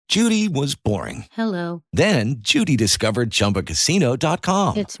Judy was boring. Hello. Then Judy discovered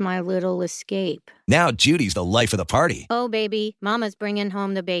ChumbaCasino.com. It's my little escape. Now Judy's the life of the party. Oh, baby, mama's bringing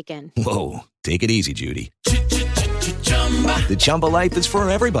home the bacon. Whoa, take it easy, Judy. The Chumba life is for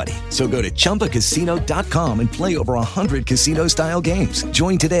everybody. So go to ChumbaCasino.com and play over 100 casino-style games.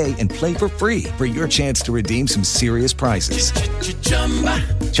 Join today and play for free for your chance to redeem some serious prizes.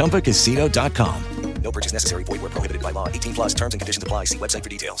 ChumbaCasino.com. No purchase necessary. Void where prohibited by law. 18 plus terms and conditions apply. See website for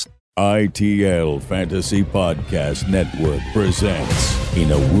details. ITL Fantasy Podcast Network presents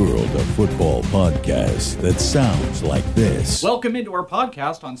In a World of Football Podcasts that sounds like this. Welcome into our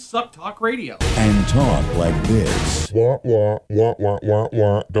podcast on Suck Talk Radio. And talk like this. Wah, wah, wah, wah, wah,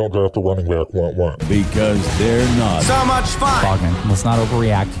 wah. Don't draft the running back, wah, wah. Because they're not. So much fun. Bogman, let's not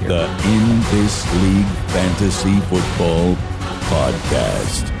overreact here. The In This League Fantasy Football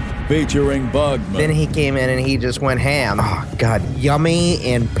Podcast. Featuring Bugman. Then he came in and he just went ham. Oh, God. Yummy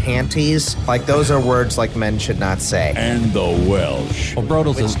and panties. Like, those are words like men should not say. And the Welsh. Well,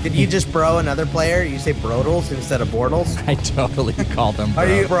 Brodels is... Did you just bro another player? You say Brodels instead of Bortles? I totally called them bro.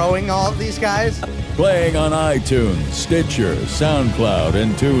 Are you broing all of these guys? Playing on iTunes, Stitcher, SoundCloud,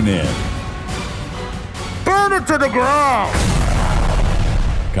 and TuneIn. Burn it to the ground!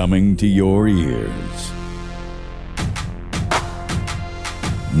 Coming to your ears.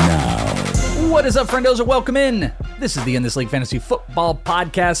 Now. What is up, friendos, and welcome in. This is the In This League Fantasy Football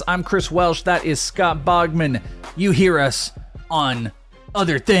Podcast. I'm Chris Welsh. That is Scott Bogman. You hear us on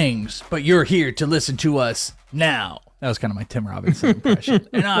other things, but you're here to listen to us now. That was kind of my Tim Robinson impression,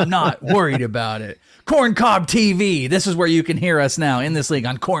 and I'm not worried about it. Corncob TV. This is where you can hear us now in this league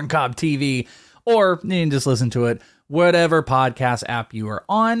on Corncob TV, or you can just listen to it whatever podcast app you are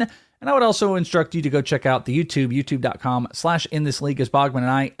on. And I would also instruct you to go check out the YouTube, youtube.com/inthisleague as Bogman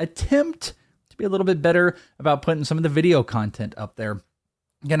and I attempt to be a little bit better about putting some of the video content up there. I'm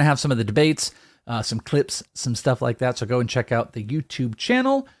going to have some of the debates, some clips, some stuff like that. So go and check out the YouTube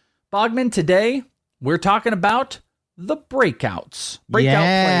channel. Bogman, today we're talking about the breakouts. Breakout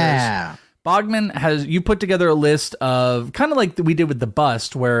players. Bogman, you put together a list of kind of like we did with the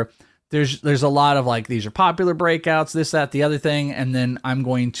bust, where there's a lot of like, these are popular breakouts, this, that, the other thing. And then I'm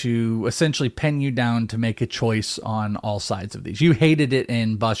going to essentially pen you down to make a choice on all sides of these. You hated it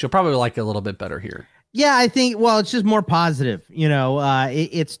in bust. You'll probably like it a little bit better here. Yeah, I think, well, it's just more positive. You know,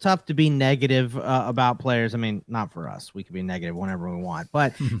 it's tough to be negative about players. I mean, not for us. We can be negative whenever we want,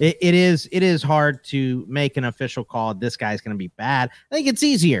 but it is hard to make an official call. This guy's going to be bad. I think it's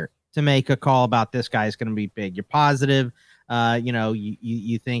easier to make a call about this guy's going to be big. You're positive.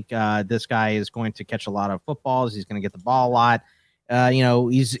 You think this guy is going to catch a lot of footballs. He's going to get the ball a lot.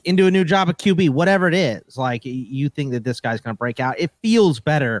 He's into a new job at QB, whatever it is. Like, you think that this guy's going to break out. It feels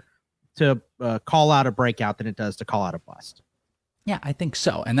better to call out a breakout than it does to call out a bust. Yeah, I think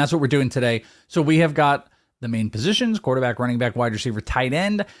so. And that's what we're doing today. So we have got the main positions: quarterback, running back, wide receiver, tight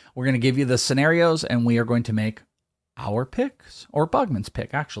end. We're going to give you the scenarios, and we are going to make our picks, or Bugman's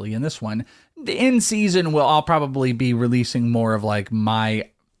pick, actually, in this one. In season, I'll probably be releasing more of like my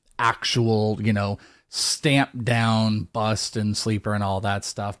actual, stamp down bust and sleeper and all that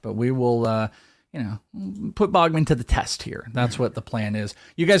stuff. But we will, put Bogman to the test here. That's what the plan is.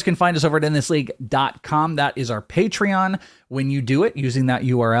 You guys can find us over at inthisleague.com. That is our Patreon. When you do it using that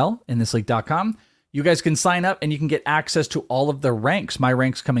URL, inthisleague.com, you guys can sign up and you can get access to all of the ranks. My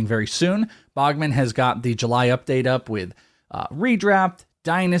rank's coming very soon. Bogman has got the July update up with redraft,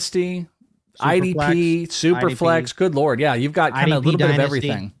 dynasty, IDP, Superflex. Good Lord. Yeah, you've got kind of a little bit of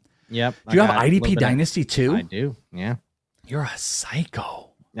everything. Yep. Do you have IDP Dynasty too? I do. Yeah. You're a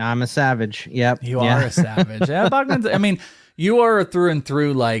psycho. I'm a savage. Yep. You are a savage. Yeah, Bogman, I mean, you are through and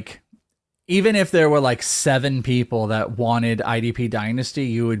through, like, even if there were like 7 people that wanted IDP Dynasty,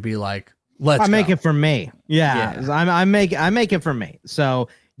 you would be like, I make it for me. Yeah. I make it for me. So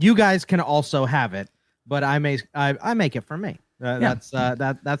you guys can also have it, but I make it for me. That's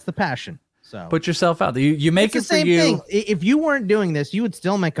the passion. So put yourself out there. You make it for you. Thing. If you weren't doing this, you would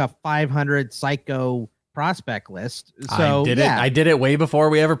still make a 500 psycho prospect list. So I did it way before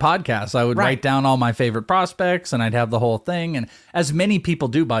we ever podcast. I would write down all my favorite prospects and I'd have the whole thing. And as many people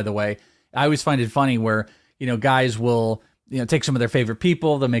do, by the way, I always find it funny where, guys will, take some of their favorite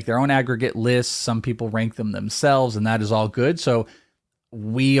people, they'll make their own aggregate lists. Some people rank them themselves, and that is all good. So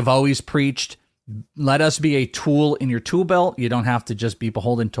we have always preached, let us be a tool in your tool belt. You don't have to just be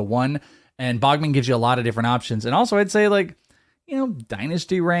beholden to one. And Bogman gives you a lot of different options. And also I'd say, like,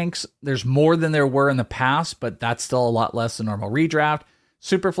 dynasty ranks, there's more than there were in the past, but that's still a lot less than normal redraft.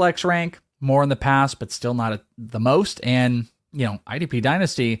 Superflex rank, more in the past, but still not the most. And, IDP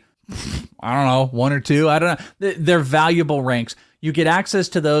dynasty, I don't know, 1 or 2. I don't know. They're valuable ranks. You get access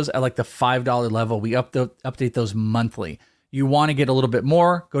to those at like the $5 level. We update those monthly. You want to get a little bit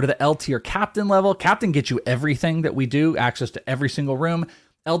more, go to the LT or captain level. Captain gets you everything that we do, access to every single room.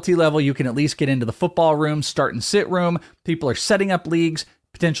 LT level, you can at least get into the football room, start and sit room. People are setting up leagues,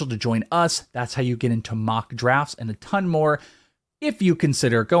 potential to join us. That's how you get into mock drafts and a ton more. If you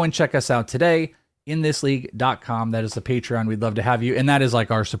consider, go and check us out today, inthisleague.com. That is the Patreon. We'd love to have you. And that is like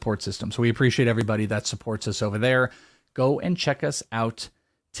our support system. So we appreciate everybody that supports us over there. Go and check us out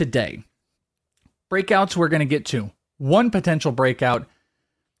today. Breakouts we're going to get to. One potential breakout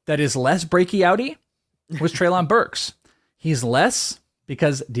that is less breaky-outy was Treylon Burks. He's less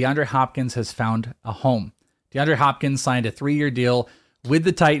because DeAndre Hopkins has found a home. DeAndre Hopkins signed a 3-year deal with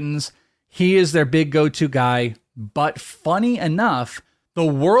the Titans. He is their big go-to guy. But funny enough,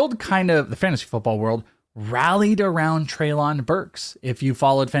 the fantasy football world rallied around Treylon Burks. If you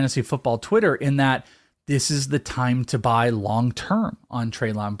followed fantasy football Twitter, in that this is the time to buy long-term on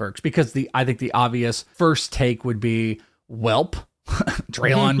Treylon Burks, because I think the obvious first take would be, welp,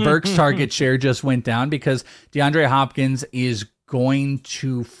 Treylon Burks' target share just went down because DeAndre Hopkins is going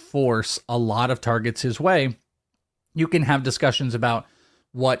to force a lot of targets his way. You can have discussions about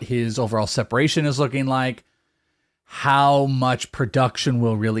what his overall separation is looking like, how much production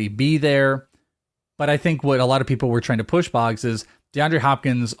will really be there. But I think what a lot of people were trying to push, Boggs, is DeAndre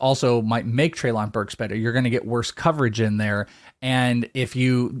Hopkins also might make Treylon Burks better. You're going to get worse coverage in there. And if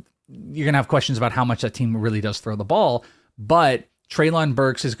you're going to have questions about how much that team really does throw the ball, but Treylon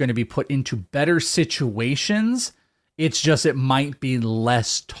Burks is going to be put into better situations. It's just, it might be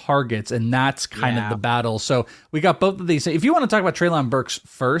less targets, and that's kind of the battle. So we got both of these. If you want to talk about Treylon Burks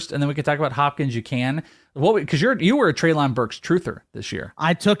first, and then we can talk about Hopkins, you can. Because you were a Treylon Burks truther this year.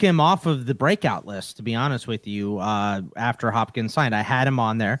 I took him off of the breakout list, to be honest with you, after Hopkins signed. I had him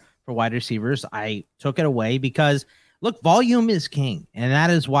on there for wide receivers. I took it away because, look, volume is king. And that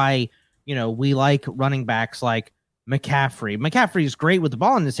is why, we like running backs like McCaffrey. McCaffrey is great with the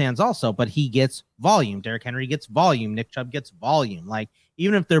ball in his hands also, but he gets volume. Derrick Henry gets volume. Nick Chubb gets volume. Like,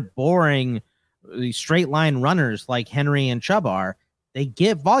 even if they're boring, straight line runners like Henry and Chubb are, they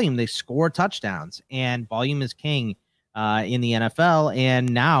get volume. They score touchdowns, and volume is king in the NFL.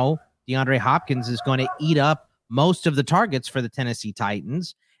 And now DeAndre Hopkins is going to eat up most of the targets for the Tennessee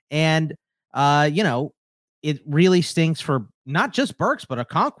Titans. And, it really stinks for not just Burks, but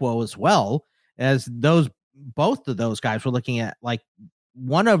Okonkwo as well, as both of those guys we're looking at. Like,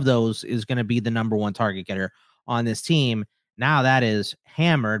 one of those is going to be the number one target getter on this team. Now that is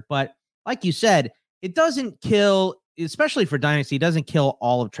hammered. But like you said, it doesn't kill, especially for Dynasty, doesn't kill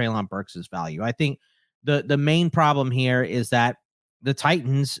all of Treylon Burks' value. I think the main problem here is that the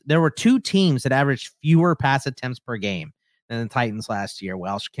Titans, there were two teams that averaged fewer pass attempts per game than the Titans last year.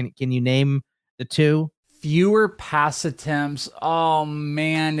 Welsh, can you name the two? Fewer pass attempts. Oh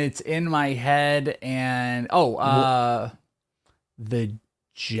man, it's in my head. And the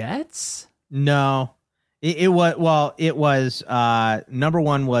Jets? No. It was number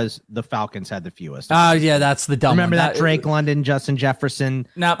one was the Falcons had the fewest. Oh yeah, that's the dumb Remember one. that Drake London, Justin Jefferson?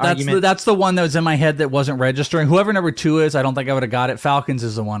 No, that's the one that was in my head that wasn't registering. Whoever number 2 is, I don't think I would have got it. Falcons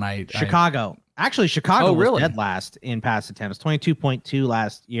is the one Chicago. Actually, Chicago was dead last in pass attempts. 22.2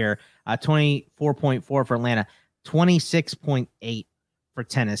 last year, 24.4 for Atlanta, 26.8 for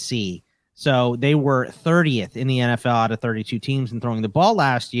Tennessee. So they were 30th in the NFL out of 32 teams in throwing the ball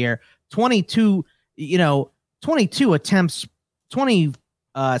last year. 22 attempts,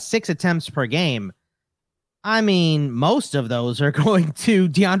 26 attempts per game. I mean, most of those are going to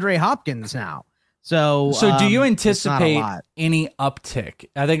DeAndre Hopkins now. So do you anticipate any uptick?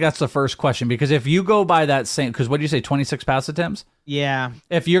 I think that's the first question, because if you go by that same, because what did you say, 26 pass attempts? Yeah.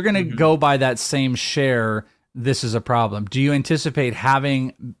 If you're going to go by that same share, this is a problem. Do you anticipate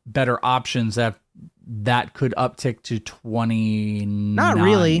having better options that could uptick to 29? Not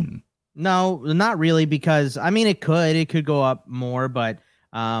really. No, not really, because I mean, it could go up more, but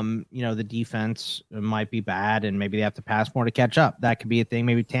the defense might be bad, and maybe they have to pass more to catch up. That could be a thing.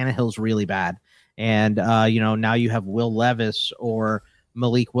 Maybe Tannehill's really bad, and now you have Will Levis or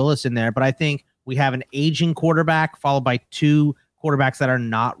Malik Willis in there. But I think we have an aging quarterback followed by two quarterbacks that are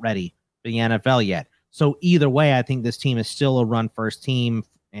not ready for the NFL yet. So either way, I think this team is still a run first team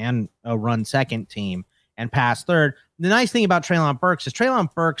and a run second team and pass third. The nice thing about Treylon Burks is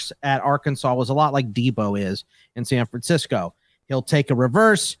Treylon Burks at Arkansas was a lot like Debo is in San Francisco. He'll take a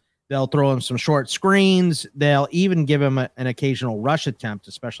reverse. They'll throw him some short screens. They'll even give him an occasional rush attempt,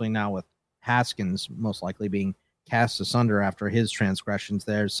 especially now with Haskins most likely being cast asunder after his transgressions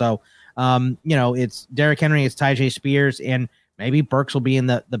there. So, it's Derrick Henry, it's Tyjae Spears, and maybe Burks will be in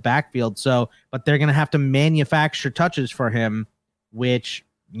the backfield. So, but they're going to have to manufacture touches for him which,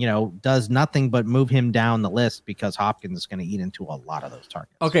 does nothing but move him down the list because Hopkins is going to eat into a lot of those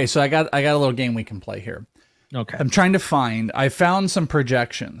targets. Okay, so I got a little game we can play here. Okay. I found some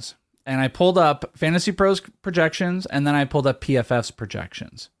projections, and I pulled up Fantasy Pros projections, and then I pulled up PFF's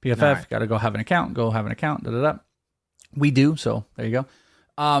projections. PFF, got to go have an account, da-da-da. We do, so there you go.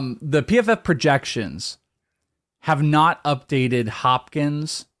 The PFF projections have not updated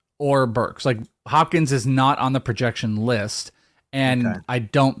Hopkins or Burks. Like, Hopkins is not on the projection list, and I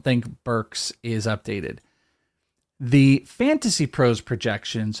don't think Burks is updated. The Fantasy Pros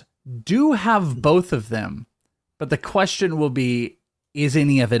projections do have both of them, but the question will be, is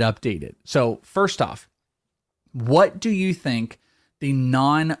any of it updated? So first off, what do you think the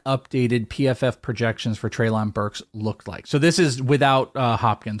non-updated PFF projections for Treylon Burks looked like? So this is without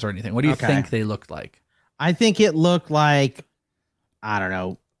Hopkins or anything. What do you think they looked like? I think it looked like,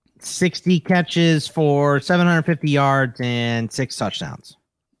 60 catches for 750 yards and 6 touchdowns.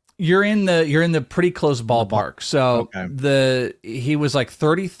 You're in the pretty close ballpark. So he was like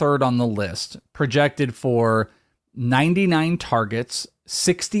 33rd on the list, projected for 99 targets,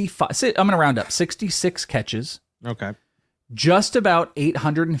 65. I'm going to round up, 66 catches. Okay. Just about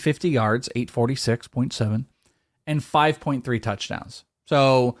 850 yards, 846.7, and 5.3 touchdowns.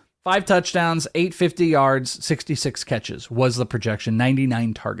 So 5 touchdowns, 850 yards, 66 catches was the projection,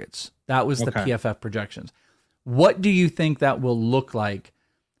 99 targets. That was the PFF projections. What do you think that will look like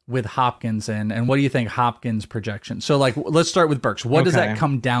with Hopkins and what do you think Hopkins projection? So like, let's start with Burks. What does that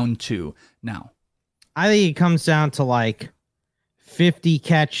come down to now? I think it comes down to like 50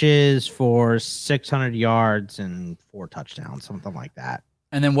 catches for 600 yards and 4 touchdowns, something like that.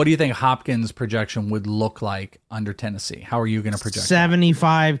 And then what do you think Hopkins' projection would look like under Tennessee? How are you going to project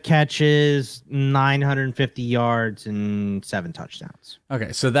 75 catches, 950 yards, and 7 touchdowns.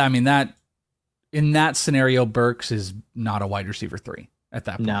 Okay, so that in that scenario, Burks is not a wide receiver 3 at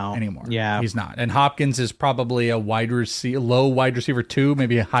that point anymore. Yeah, he's not. And Hopkins is probably a low wide receiver 2,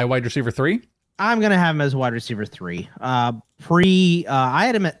 maybe a high wide receiver 3. I'm going to have him as a wide receiver 3. I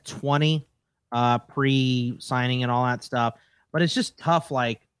had him at 20 pre-signing and all that stuff. But it's just tough,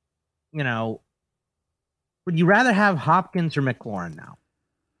 would you rather have Hopkins or McLaurin now?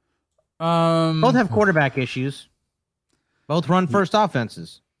 Both have quarterback issues. Both run first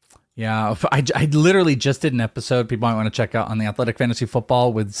offenses. Yeah, I literally just did an episode people might want to check out on the Athletic Fantasy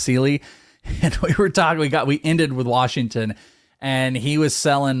Football with Seeley. And we were talking, we ended with Washington, and he was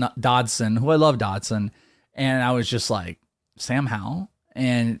selling Dodson, who I love Dodson. And I was just like, Sam Howell?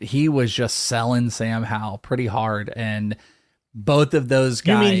 And he was just selling Sam Howell pretty hard. And both of those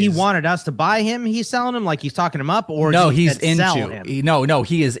guys. You mean he wanted us to buy him? He's selling him like he's talking him up, or no? He's into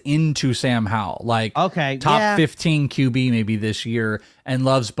he is into Sam Howell, like top 15 QB maybe this year, and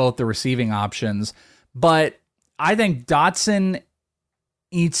loves both the receiving options. But I think Dotson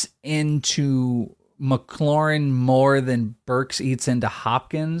eats into McLaurin more than Burks eats into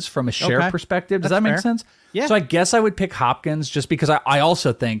Hopkins from a share perspective. Does that make sense? Yeah. So I guess I would pick Hopkins just because I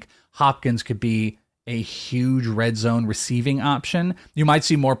also think Hopkins could be a huge red zone receiving option. You might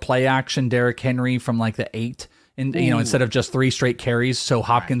see more play action Derrick Henry from like the 8 and instead of just 3 straight carries. So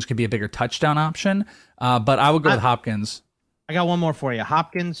Hopkins could be a bigger touchdown option. But I would go with Hopkins. I got one more for you.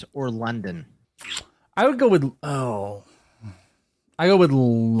 Hopkins or London? I would go with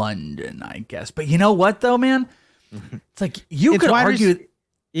London, I guess. But you know what though, man? It's like you could argue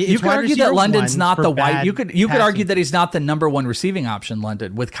that London's not the wide. You could argue that he's not the number 1 receiving option,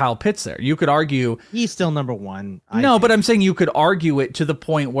 London, with Kyle Pitts there. You could argue he's still number 1. But I'm saying you could argue it to the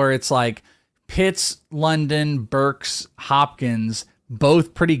point where it's like Pitts, London, Burks, Hopkins,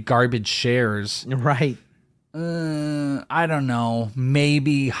 both pretty garbage shares. Right. I don't know.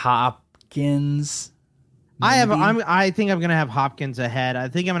 Maybe Hopkins. Maybe. I think I'm going to have Hopkins ahead. I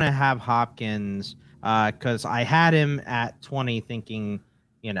think I'm going to have Hopkins because I had him at 20 thinking,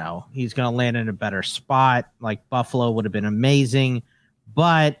 he's going to land in a better spot. Like Buffalo would have been amazing.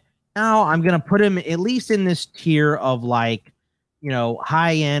 But now I'm going to put him at least in this tier of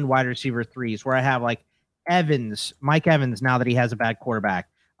high-end wide receiver 3s where I have like Mike Evans, now that he has a bad quarterback.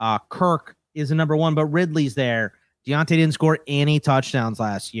 Kirk is a number 1, but Ridley's there. Deontay didn't score any touchdowns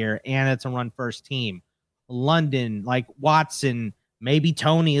last year, and it's a run-first team. London, like Watson, maybe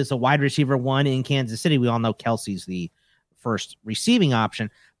Tony is a wide receiver 1 in Kansas City. We all know Kelsey's the first receiving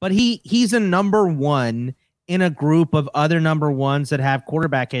option, but he's a number 1 in a group of other number 1s that have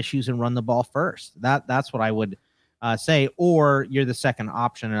quarterback issues and run the ball first. That's what I would say. Or you're the second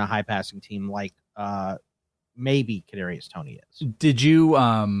option in a high passing team like maybe Kadarius Toney is. Did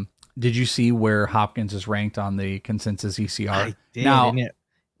you see where Hopkins is ranked on the consensus ECR? I did, now,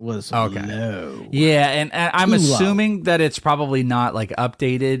 was Okay. low. Yeah, and I'm Too assuming that it's probably not like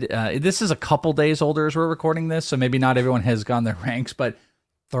updated. This is a couple days older as we're recording this, so maybe not everyone has gone their ranks, but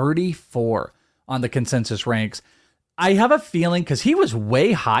 34 on the consensus ranks. I have a feeling because he was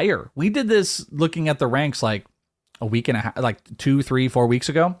way higher. We did this looking at the ranks like a week and a half, like 2, 3, 4 weeks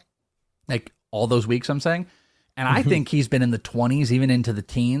ago, like all those weeks I'm saying. And I think he's been in the 20s, even into the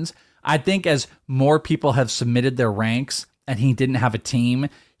teens. I think as more people have submitted their ranks and he didn't have a team,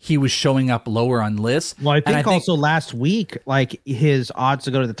 he was showing up lower on lists. Well, I think also last week, like his odds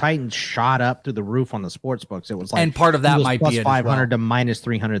to go to the Titans shot up through the roof on the sports books. It was like, and part of that might plus be it 500 as to minus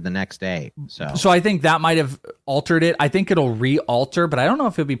 300 the next day. So I think that might have altered it. I think it'll re-alter, but I don't know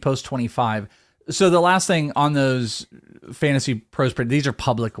if it'll be post 25. So the last thing on those Fantasy Pros, these are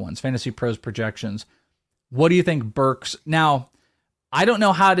public ones, Fantasy Pros projections. What do you think Burks? Now, I don't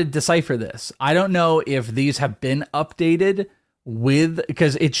know how to decipher this. I don't know if these have been updated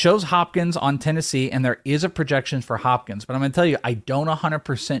because it shows Hopkins on Tennessee and there is a projection for Hopkins, but I'm going to tell you, I don't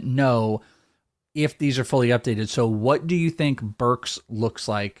 100% know if these are fully updated. So what do you think Burks looks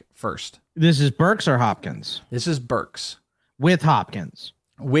like first? This is Burks or Hopkins? This is Burks. With Hopkins.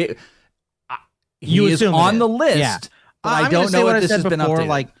 He is on the list, yeah. but I don't know if this has been updated.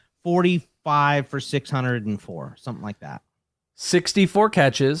 Like 45 for 604, something like that. 64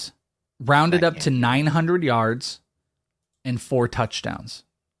 catches, rounded up to 900 yards, and 4 touchdowns.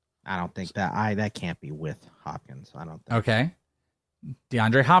 I don't think that can't be with Hopkins. I don't think. Okay.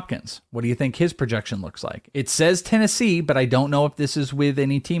 DeAndre Hopkins. What do you think his projection looks like? It says Tennessee, but I don't know if this is with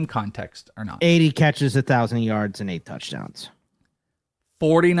any team context or not. 80 catches, 1,000 yards, and 8 touchdowns.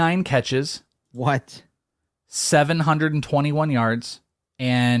 49 catches. What? 721 yards,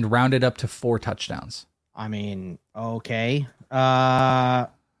 and rounded up to 4 touchdowns. I mean, okay. All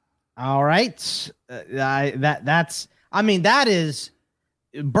right. That is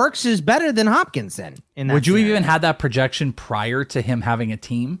Burks is better than Hopkins then. Would you even have that projection prior to him having a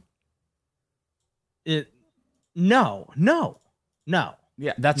team? No.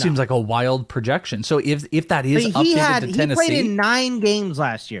 Yeah, that seems like a wild projection. So if that is updated to Tennessee, he played in 9 games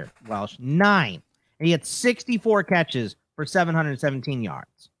last year. Welsh, 9, and he had 64 catches for 717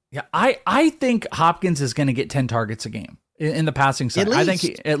 yards. Yeah, I think Hopkins is going to get 10 targets a game in the passing side. I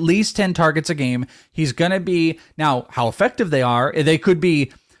think at least 10 targets a game. He's going to be, now how effective they are, they could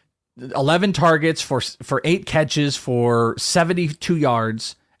be 11 targets for 8 catches for 72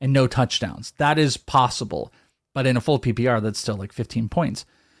 yards and no touchdowns. That is possible. But in a full PPR, that's still like 15 points.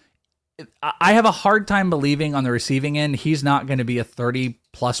 I have a hard time believing on the receiving end, he's not going to be a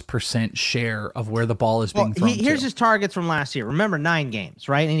 30+% share of where the ball is being thrown. Here's his targets from last year. Remember, 9 games,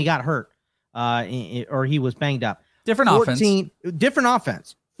 right? And he got hurt, or he was banged up. Different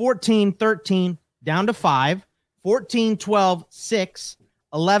offense. 14, 13, down to 5, 14, 12, 6,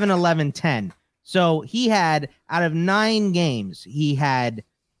 11, 11, 10. So he had, out of 9 games, he had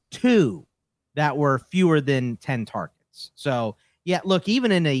 2 that were fewer than 10 targets. So, yeah, look,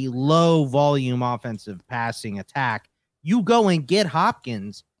 even in a low volume offensive passing attack, you go and get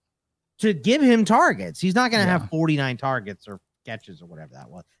Hopkins to give him targets. He's not going to have 49 targets or catches or whatever that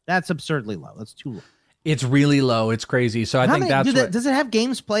was. That's absurdly low. That's too low. It's really low. It's crazy. So I think does it have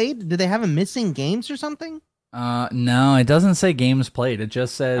games played? Do they have him missing games or something? No, it doesn't say games played. It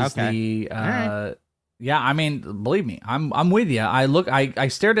just says right. Yeah, I mean, believe me, I'm with you. I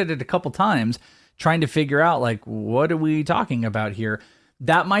stared at it a couple times trying to figure out like, what are we talking about here?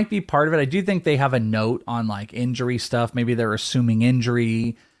 That might be part of it. I do think they have a note on like injury stuff. Maybe they're assuming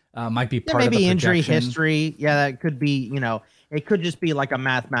injury might be part of the projection. Injury history. Yeah, that could be, it could just be like a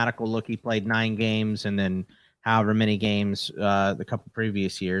mathematical look. He played 9 games and then however many games the couple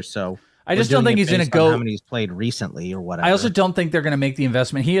previous years. So I just don't think he's going to go how many he's played recently or whatever. I also don't think they're going to make the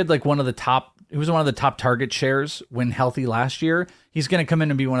investment. He had like one of the top target shares when healthy last year. He's going to come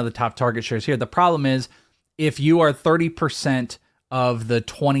in and be one of the top target shares here. The problem is if you are 30% of the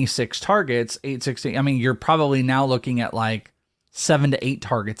 26 targets, 860, I mean, you're probably now looking at like 7 to 8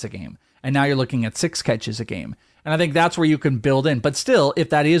 targets a game. And now you're looking at 6 catches a game. And I think that's where you can build in. But still, if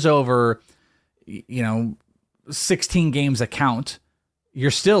that is over, 16 games a count,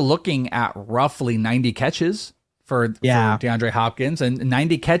 you're still looking at roughly 90 catches for DeAndre Hopkins, and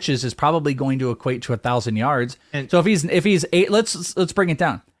 90 catches is probably going to equate to 1,000 yards. And so if he's 8, let's bring it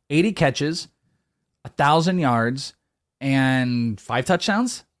down. 80 catches, 1,000 yards, and 5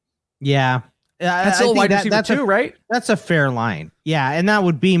 touchdowns. Yeah, that's still a wide receiver too, right? That's a fair line. Yeah, and that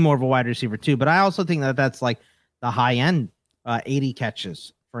would be more of a wide receiver too. But I also think that that's like the high end, 80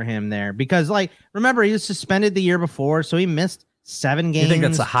 catches for him there, because like remember he was suspended the year before, so he missed 7 games. You think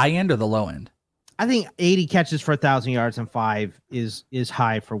that's the high end or the low end? I think 80 catches for 1,000 yards and 5 is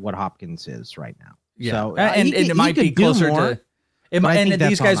high for what Hopkins is right now. Yeah, So, and it might be closer to. And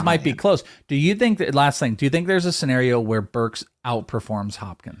these guys might be close. Do you think that last thing? Do you think there's a scenario where Burks outperforms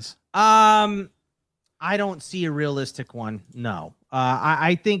Hopkins? I don't see a realistic one. No.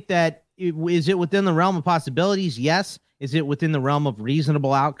 I think that is it within the realm of possibilities? Yes. Is it within the realm of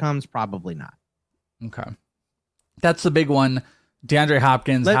reasonable outcomes? Probably not. Okay, that's the big one. DeAndre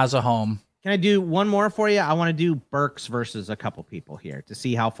Hopkins has a home. Can I do one more for you? I want to do Burks versus a couple people here to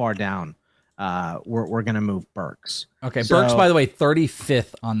see how far down we're going to move Burks. Okay, so, Burks, by the way,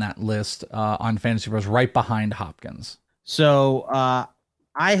 35th on that list on Fantasy Pros, right behind Hopkins. So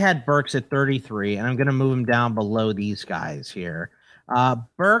I had Burks at 33, and I'm going to move him down below these guys here.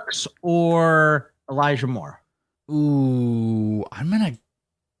 Burks or Elijah Moore? Ooh,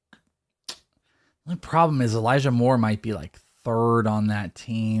 the problem is Elijah Moore might be like third on that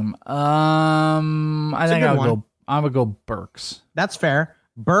team. I think I would go Burks. That's fair.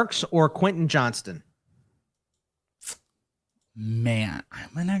 Burks or Quentin Johnston? Man,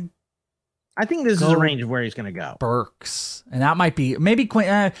 I think this is a range of where he's going to go. Burks, and that might be maybe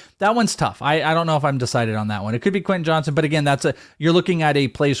Quentin. That one's tough. I don't know if I'm decided on that one. It could be Quentin Johnson, but again, you're looking at a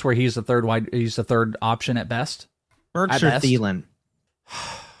place where he's the third option at best. Burks or Thielen?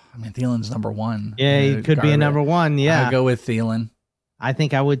 I mean, Thielen's number one. Yeah, he could be a number one. Yeah, I'd go with Thielen. I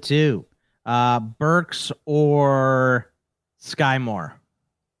think I would too. Burks or Sky Moore?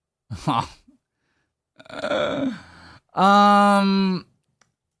 Oh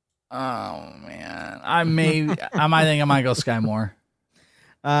man, I might go Sky Moore.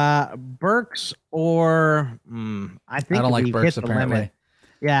 Burks or I don't like Burks apparently. Limit.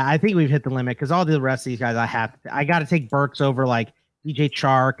 Yeah, I think we've hit the limit because all the rest of these guys I got to take Burks over like DJ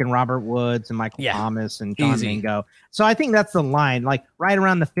Chark and Robert Woods and Michael Thomas and John Mingo. So I think that's the line, like right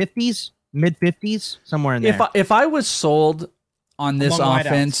around the 50s, mid 50s, somewhere in there. If I was sold on this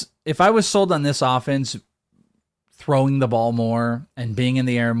offense, throwing the ball more and being in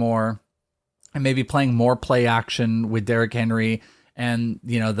the air more and maybe playing more play action with Derrick Henry and,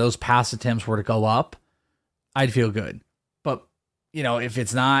 those pass attempts were to go up, I'd feel good. But, if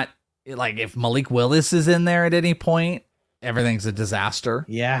it's not, like if Malik Willis is in there at any point, everything's a disaster.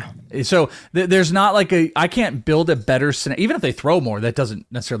 Yeah. So there's not like I can't build a better scenario. Even if they throw more, that doesn't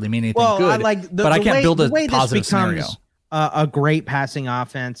necessarily mean anything good. But I can't build a positive scenario. A great passing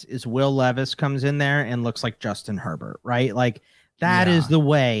offense is Will Levis comes in there and looks like Justin Herbert, right? Like that is the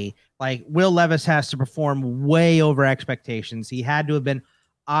way. Like Will Levis has to perform way over expectations. He had to have been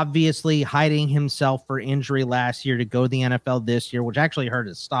obviously hiding himself for injury last year to go to the NFL this year, which actually hurt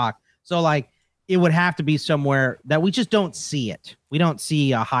his stock. So like it would have to be somewhere that we just don't see it. We don't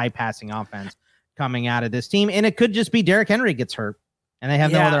see a high passing offense coming out of this team. And it could just be Derrick Henry gets hurt and they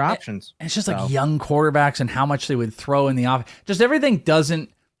have no other options. It's just like young quarterbacks and how much they would throw in the offense. Just everything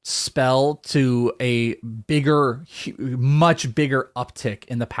doesn't spell to a much bigger uptick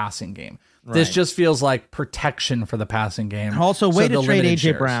in the passing game. Right. This just feels like protection for the passing game. Also, way to trade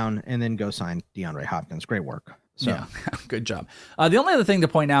A.J. Brown and then go sign DeAndre Hopkins. Great work. So. Yeah, good job. The only other thing to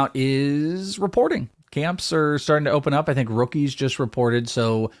point out is reporting. Camps are starting to open up. I think rookies just reported,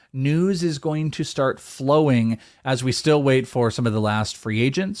 so news is going to start flowing as we still wait for some of the last free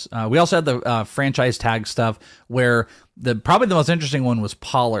agents. We also had the franchise tag stuff where probably the most interesting one was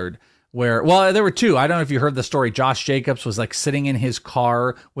Pollard. There were two. I don't know if you heard the story. Josh Jacobs was like sitting in his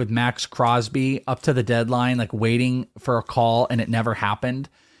car with Max Crosby up to the deadline, like waiting for a call, and it never happened.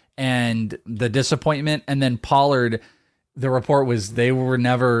 And the disappointment, and then Pollard, the report was there was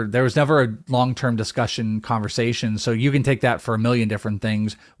never a long-term conversation. So you can take that for a million different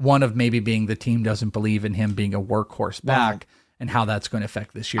things. One of maybe being the team doesn't believe in him being a workhorse back and how that's going to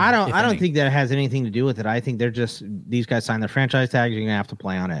affect this year. I don't think that has anything to do with it. I think they're just, these guys sign their franchise tags. You're going to have to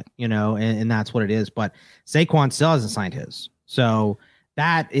play on it, and that's what it is. But Saquon still hasn't signed his. So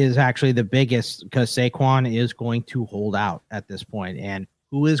that is actually the biggest, because Saquon is going to hold out at this point. And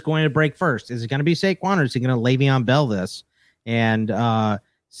who is going to break first? Is it going to be Saquon, or is he going to Le'Veon Bell this and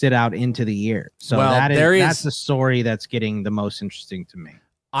sit out into the year? So that's the story that's getting the most interesting to me.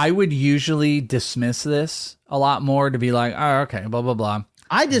 I would usually dismiss this a lot more to be like, oh, okay, blah, blah, blah.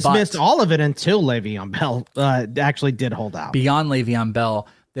 I dismissed all of it until Le'Veon Bell actually did hold out. Beyond Le'Veon Bell,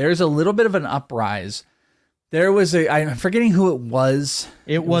 there's a little bit of an uprise. There was I'm forgetting who it was.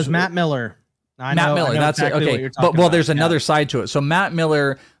 It was Matt Miller. Matt Miller, that's exactly okay. There's another side to it. So Matt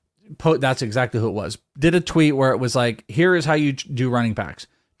Miller, that's exactly who it was. Did a tweet where it was like, here is how you do running backs: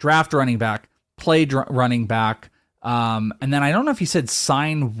 draft running back, play running back, and then I don't know if he said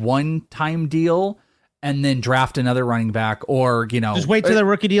sign one-time deal and then draft another running back, or, just wait till the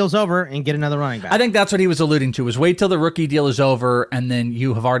rookie deal's over and get another running back. I think that's what he was alluding to, was wait till the rookie deal is over and then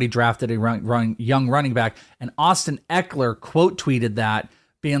you have already drafted a young running back. And Austin Eckler quote tweeted that,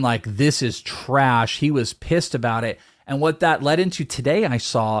 being like, this is trash. He was pissed about it. And what that led into today, I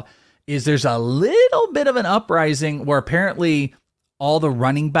saw, is there's a little bit of an uprising where apparently all the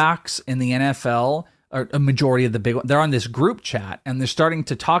running backs in the NFL, or a majority of the big ones, they're on this group chat and they're starting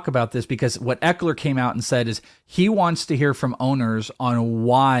to talk about this, because what Eckler came out and said is he wants to hear from owners on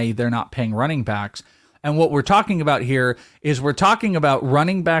why they're not paying running backs. And what we're talking about here is we're talking about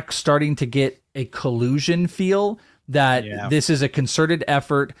running backs starting to get a collusion feel, that this is a concerted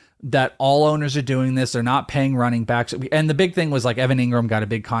effort, that all owners are doing this. They're not paying running backs. And the big thing was like Evan Ingram got a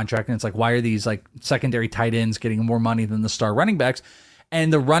big contract, and it's like, why are these like secondary tight ends getting more money than the star running backs?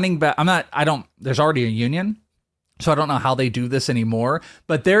 And the running back, there's already a union, so I don't know how they do this anymore,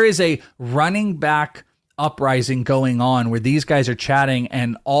 but there is a running back uprising going on where these guys are chatting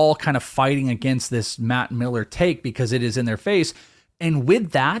and all kind of fighting against this Matt Miller take, because it is in their face. And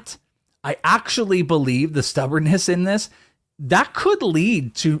with that, I actually believe the stubbornness in this, that could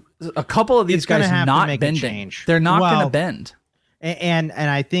lead to a couple of these guys not bending. They're not going to bend. And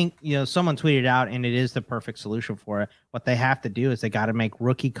I think, someone tweeted out, and it is the perfect solution for it. What they have to do is they got to make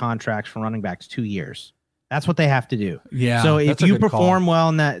rookie contracts for running backs 2 years. That's what they have to do. Yeah. So if you perform well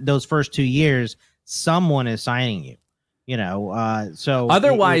in those first 2 years, someone is signing you. So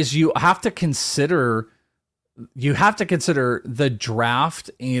otherwise, you have to consider the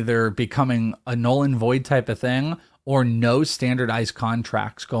draft either becoming a null and void type of thing, or no standardized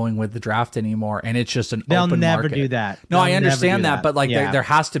contracts going with the draft anymore, and it's just an They'll open never market. do that. No, I understand that, but yeah. there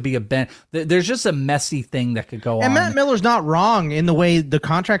has to be a bend. There's just a messy thing that could go on. And Matt Miller's not wrong in the way the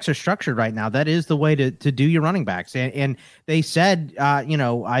contracts are structured right now. That is the way to do your running backs. And they said,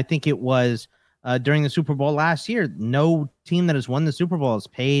 I think it was during the Super Bowl last year, no team that has won the Super Bowl has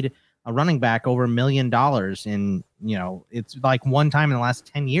paid a running back over $1 million in, it's like one time in the last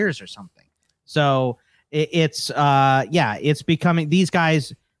 10 years or something. So it's becoming, these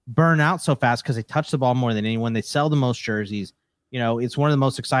guys burn out so fast because they touch the ball more than anyone. They sell the most jerseys. It's one of the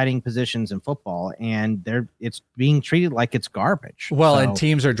most exciting positions in football, and it's being treated like it's garbage. Well, and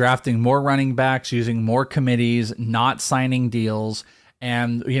teams are drafting more running backs, using more committees, not signing deals.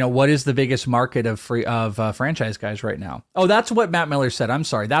 And what is the biggest market of franchise guys right now? Oh, that's what Matt Miller said. I'm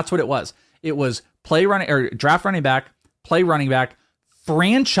sorry, that's what it was. It was draft running back, play running back,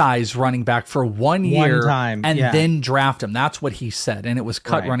 franchise running back for 1 year, then draft him. That's what he said, and it was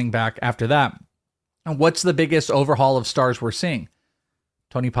cut running back after that. And what's the biggest overhaul of stars we're seeing?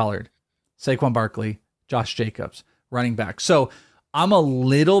 Tony Pollard, Saquon Barkley, Josh Jacobs, running back. So I'm a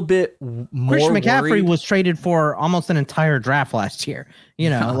little bit more Christian McCaffrey worried. was traded for almost an entire draft last year.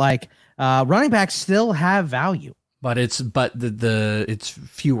 Running backs still have value. But it's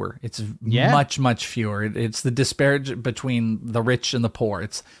fewer. It's much fewer. It's the disparage between the rich and the poor.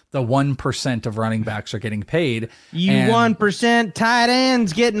 It's the 1% of running backs are getting paid. 1% tight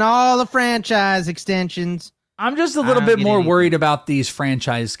ends getting all the franchise extensions. I'm just a little bit more worried about these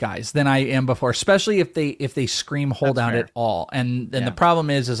franchise guys than I am before, especially if they scream hold out at all. And the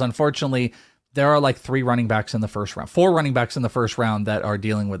problem is unfortunately there are like 3 running backs in the first round, 4 running backs in the first round that are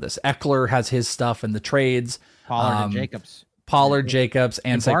dealing with this. Eckler has his stuff in the trades. Pollard and Jacobs. Jacobs,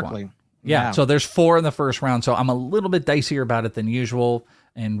 and Saquon. Barkley. Yeah, so there's 4 in the first round. So I'm a little bit dicier about it than usual,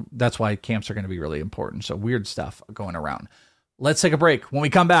 and that's why camps are going to be really important. So weird stuff going around. Let's take a break. When we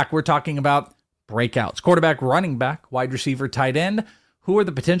come back, we're talking about breakouts. Quarterback, running back, wide receiver, tight end. Who are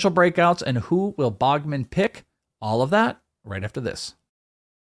the potential breakouts, and who will Bogman pick? All of that right after this.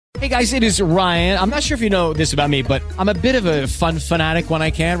 Hey guys, it is Ryan. I'm not sure if you know this about me, but I'm a bit of a fun fanatic when I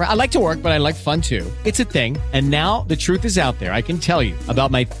can. I like to work, but I like fun too. It's a thing. And now the truth is out there. I can tell you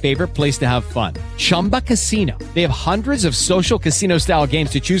about my favorite place to have fun. Chumba Casino. They have hundreds of social casino style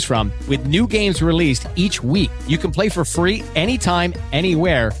games to choose from with new games released each week. You can play for free anytime,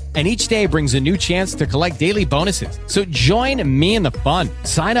 anywhere. And each day brings a new chance to collect daily bonuses. So join me in the fun.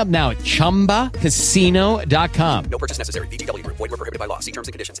 Sign up now at ChumbaCasino.com. No purchase necessary. VGW Group. Void where prohibited by law. See terms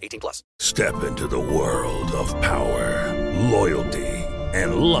and conditions. 18+. Step into the world of power, loyalty,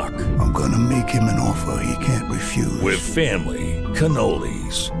 and luck. I'm gonna make him an offer he can't refuse. With family,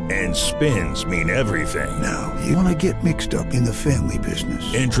 cannolis, and spins mean everything. Now, you wanna get mixed up in the family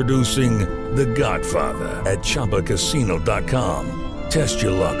business. Introducing The Godfather at ChumbaCasino.com. Test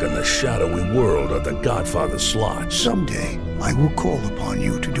your luck in the shadowy world of The Godfather slot. Someday, I will call upon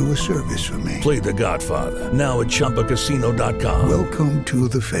you to do a service for me. Play The Godfather now at ChumbaCasino.com. Welcome to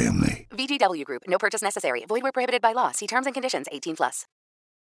the family. VGW Group. No purchase necessary. Void where prohibited by law. See terms and conditions. 18+.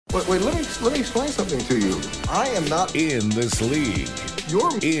 Wait, let me explain something to you. I am not In this league.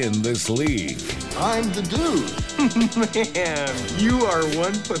 You're In this league. I'm the dude. Man, you are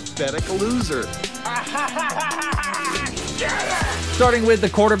one pathetic loser. Starting with the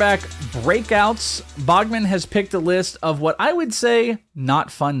quarterback breakouts, Bogman has picked a list of what I would say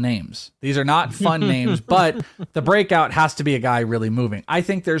not fun names. These are not fun names, but the breakout has to be a guy really moving. I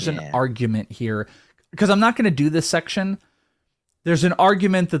think there's an argument here, because I'm not going to do this section. There's an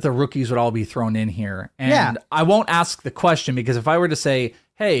argument that the rookies would all be thrown in here. And I won't ask the question, because if I were to say,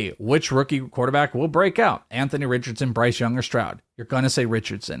 hey, which rookie quarterback will break out? Anthony Richardson, Bryce Young, or Stroud? You're going to say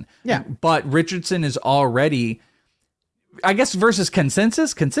Richardson. Yeah. But Richardson is already, I guess, versus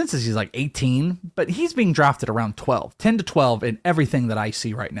consensus, he's like 18, but he's being drafted around 12, 10 to 12 in everything that I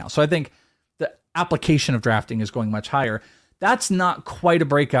see right now. So I think the application of drafting is going much higher. That's not quite a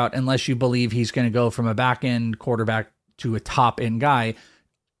breakout unless you believe he's going to go from a back-end quarterback to a top-end guy.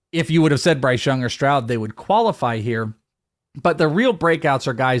 If you would have said Bryce Young or Stroud, they would qualify here. But the real breakouts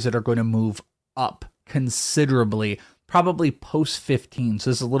are guys that are going to move up considerably, probably post-15.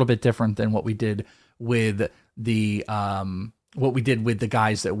 So this is a little bit different than what we did with the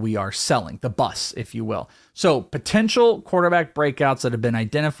guys that we are selling, the bus, if you will. So potential quarterback breakouts that have been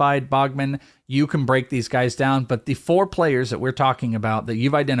identified, Bogman, you can break these guys down. But the 4 players that we're talking about that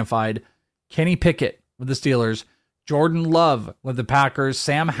you've identified, Kenny Pickett with the Steelers, Jordan Love with the Packers,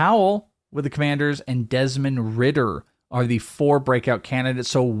 Sam Howell with the Commanders, and Desmond Ridder are the 4 breakout candidates.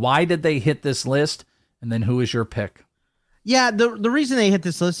 So why did they hit this list? And then who is your pick? Yeah, the reason they hit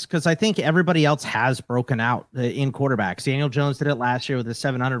this list is because I think everybody else has broken out in quarterbacks. Daniel Jones did it last year with his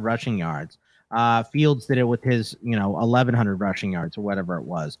 700 rushing yards. Fields did it with his 1,100 rushing yards or whatever it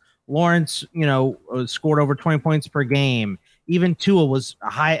was. Lawrence scored over 20 points per game. Even Tua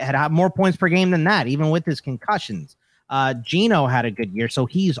had more points per game than that, even with his concussions. Geno had a good year, so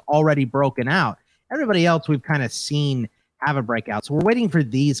he's already broken out. Everybody else we've kind of seen have a breakout. So we're waiting for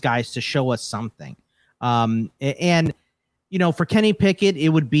these guys to show us something. And for Kenny Pickett, it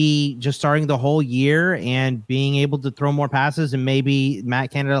would be just starting the whole year and being able to throw more passes, and maybe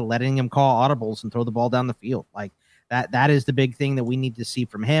Matt Canada letting him call audibles and throw the ball down the field. Like that is the big thing that we need to see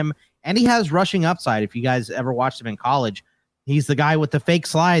from him. And he has rushing upside. If you guys ever watched him in college, he's the guy with the fake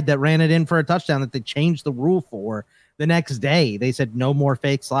slide that ran it in for a touchdown that they changed the rule for the next day. They said no more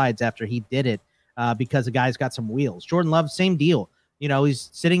fake slides after he did it because the guy's got some wheels. Jordan Love, same deal. He's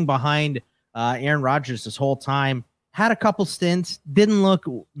sitting behind Aaron Rodgers this whole time. Had a couple stints, didn't look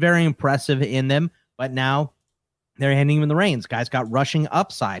very impressive in them, but now they're handing him the reins. Guys got rushing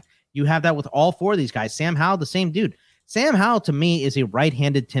upside. You have that with all 4 of these guys. Sam Howell, the same dude. Sam Howell, to me, is a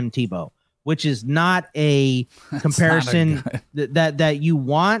right-handed Tim Tebow, which is not a comparison that you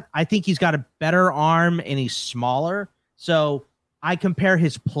want. I think he's got a better arm and he's smaller. So I compare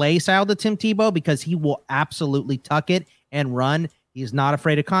his play style to Tim Tebow because he will absolutely tuck it and run. He's not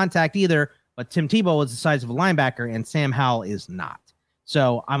afraid of contact either. But Tim Tebow is the size of a linebacker, and Sam Howell is not.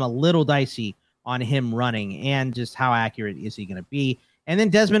 So I'm a little dicey on him running and just how accurate is he going to be. And then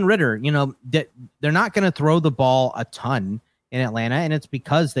Desmond Ridder, they're not going to throw the ball a ton in Atlanta, and it's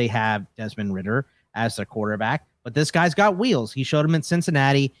because they have Desmond Ridder as their quarterback. But this guy's got wheels. He showed him in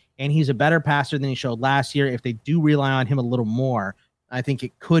Cincinnati, and he's a better passer than he showed last year. If they do rely on him a little more, I think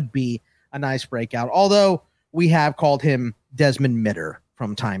it could be a nice breakout. Although we have called him Desmond Mitter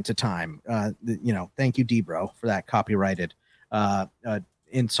from time to time. Thank you, Debro, for that copyrighted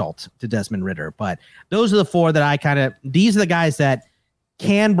insult to Desmond Ridder. But those are the 4 that these are the guys that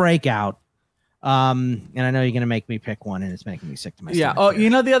can break out. And I know you're going to make me pick one, and it's making me sick to my stomach. Oh,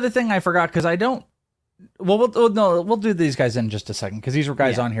 the other thing I forgot, because I don't, we'll do these guys in just a second, because these were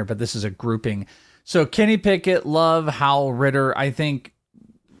guys on here, but this is a grouping. So Kenny Pickett, Love, Howell, Ridder. I think,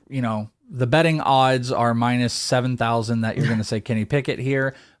 the betting odds are minus 7,000 that you're going to say Kenny Pickett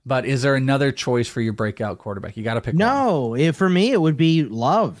here. But is there another choice for your breakout quarterback? You got to pick one. No, for me, it would be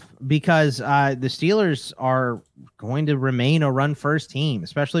Love, because the Steelers are going to remain a run-first team,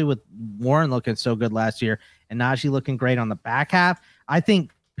 especially with Warren looking so good last year and Najee looking great on the back half. I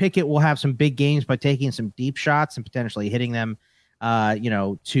think Pickett will have some big games by taking some deep shots and potentially hitting them,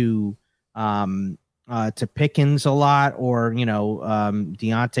 to Pickens a lot, or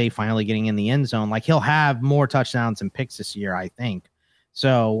Deontay finally getting in the end zone. Like, he'll have more touchdowns and picks this year, I think.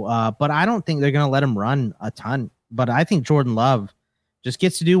 So, but I don't think they're going to let him run a ton. But I think Jordan Love just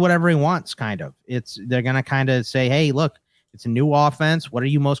gets to do whatever he wants. Kind of. They're going to kind of say, hey, look, it's a new offense. What are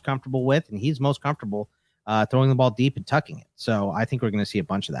you most comfortable with? And he's most comfortable throwing the ball deep and tucking it. So I think we're going to see a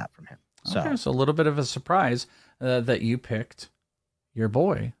bunch of that from him. So a little bit of a surprise that you picked your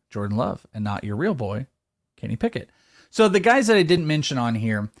boy Jordan Love and not your real boy Kenny Pickett. So the guys that I didn't mention on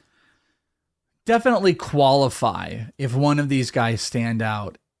here definitely qualify if one of these guys stand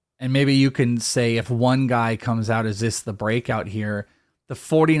out. And maybe you can say if one guy comes out, is this the breakout here? The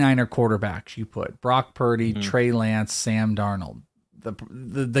 49er quarterbacks you put, Brock Purdy, Trey Lance, Sam Darnold.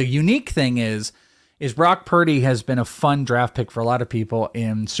 The unique thing is Brock Purdy has been a fun draft pick for a lot of people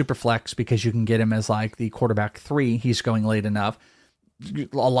in Superflex because you can get him as like the quarterback 3. He's going late enough.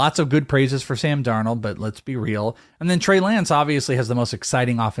 Lots of good praises for Sam Darnold, but let's be real. And then Trey Lance obviously has the most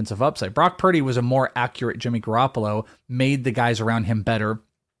exciting offensive upside. Brock Purdy was a more accurate Jimmy Garoppolo, made the guys around him better.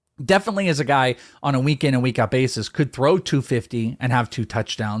 Definitely as a guy on a week in and week out basis could throw 250 and have 2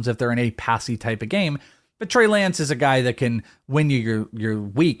 touchdowns if they're in a passy type of game. But Trey Lance is a guy that can win you your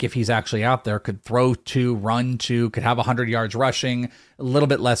week if he's actually out there, could throw 2, run 2, could have 100 yards rushing, a little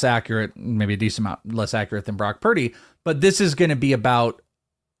bit less accurate, maybe a decent amount less accurate than Brock Purdy. But this is going to be about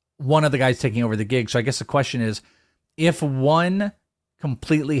one of the guys taking over the gig. So I guess the question is, if one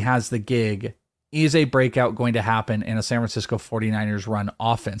completely has the gig, is a breakout going to happen in a San Francisco 49ers run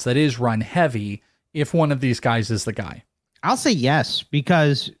offense that is run heavy if one of these guys is the guy? I'll say yes,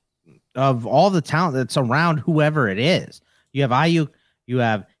 because of all the talent that's around whoever it is. You have Ayuk, you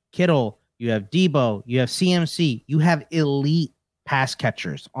have Kittle, you have Debo, you have CMC, you have elite pass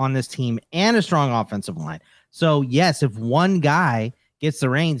catchers on this team and a strong offensive line. So yes, if one guy gets the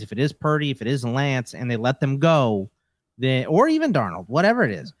reins, if it is Purdy, if it is Lance, and they let them go, then, or even Darnold, whatever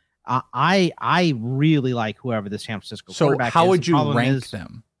it is, I really like whoever the San Francisco quarterback is. So how would you rank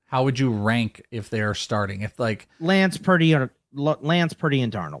them? How would you rank if they're starting? If like Lance, Purdy, and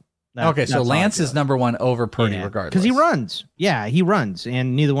Darnold. Okay, so Lance is number 1 over Purdy regardless. Because he runs. Yeah, he runs,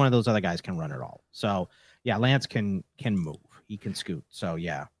 and neither one of those other guys can run at all. So, yeah, Lance can move. He can scoot. So,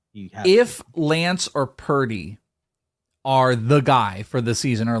 yeah. If Lance or Purdy are the guy for the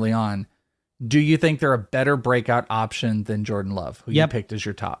season early on, do you think they're a better breakout option than Jordan Love, who you picked as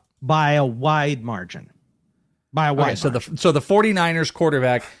your top? By a wide margin. So the 49ers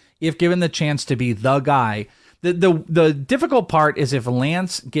quarterback, if given the chance to be the guy, the difficult part is if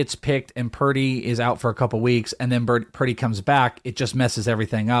Lance gets picked and Purdy is out for a couple weeks and then Purdy comes back, it just messes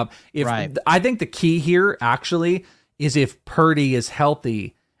everything up. I think the key here actually is if Purdy is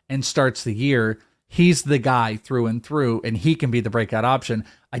healthy and starts the year, he's the guy through and through, and he can be the breakout option.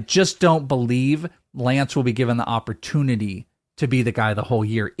 I just don't believe Lance will be given the opportunity to be the guy the whole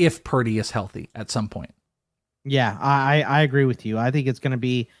year if Purdy is healthy at some point. Yeah, I agree with you. I think it's going to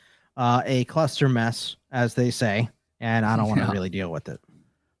be a cluster mess, as they say, and I don't want to really deal with it.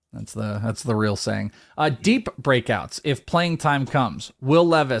 That's the real saying. Deep breakouts, if playing time comes: Will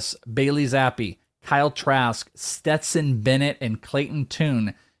Levis, Bailey Zappi, Kyle Trask, Stetson Bennett, and Clayton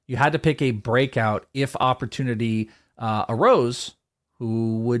Tune. You had to pick a breakout if opportunity arose.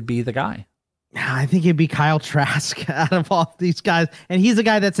 Who would be the guy? I think it'd be Kyle Trask out of all these guys. And he's a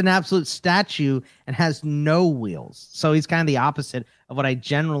guy that's an absolute statue and has no wheels. So he's kind of the opposite of what I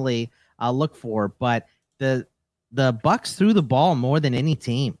generally look for. But the Bucs threw the ball more than any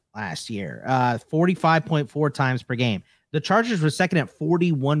team last year, 45.4 times per game. The Chargers were second at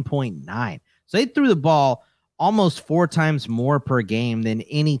 41.9. So they threw the ball almost 4 times more per game than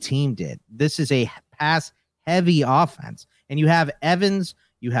any team did. This is a pass-heavy offense. And you have Evans,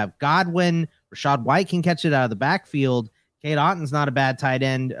 you have Godwin, Rashad White can catch it out of the backfield. Cade Otton's not a bad tight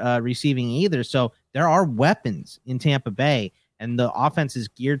end receiving either. So there are weapons in Tampa Bay, and the offense is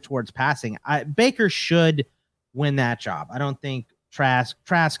geared towards passing. Baker should win that job. I don't think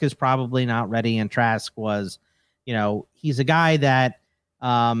Trask is probably not ready, and Trask was, he's a guy that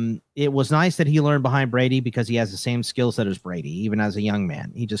it was nice that he learned behind Brady because he has the same skill set as Brady, even as a young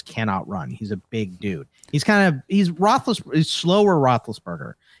man. He just cannot run. He's a big dude. He's slower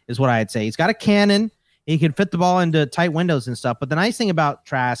Roethlisberger is what I'd say. He's got a cannon. He can fit the ball into tight windows and stuff. But the nice thing about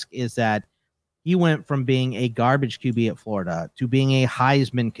Trask is that he went from being a garbage QB at Florida to being a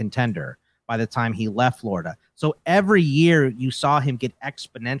Heisman contender by the time he left Florida. So every year you saw him get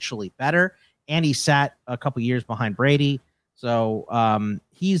exponentially better, and he sat a couple years behind Brady. So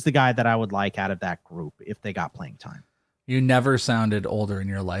he's the guy that I would like out of that group if they got playing time. You never sounded older in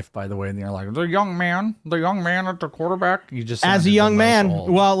your life, by the way. And you're like, the young man at the quarterback. You just as a young man. Old.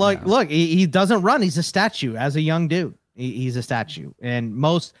 Well, look, he doesn't run. He's a statue as a young dude. He's a statue. And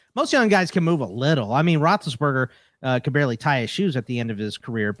most young guys can move a little. I mean, Roethlisberger could barely tie his shoes at the end of his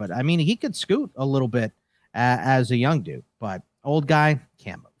career. But, I mean, he could scoot a little bit as a young dude. But old guy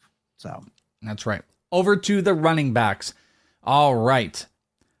can't move. So that's right. Over to the running backs. All right.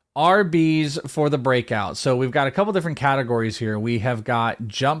 RBs for the breakout. So we've got a couple different categories here. We have got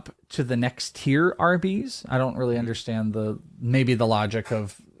jump to the next tier RBs. I don't really understand maybe the logic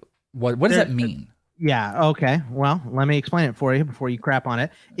of what does that mean? Yeah. Okay. Well, let me explain it for you before you crap on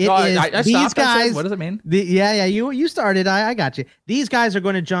it. I These stopped. guys. What does it mean? You started. I got you. These guys are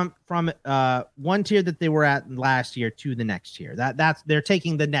going to jump from one tier that they were at last year to the next tier. They're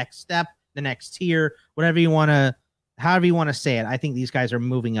taking the next step, the next tier, however you want to say it. I think these guys are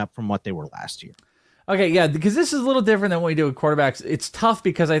moving up from what they were last year. Okay, yeah, because this is a little different than what we do with quarterbacks. It's tough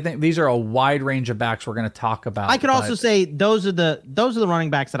because I think these are a wide range of backs we're going to talk about. I could also say those are the running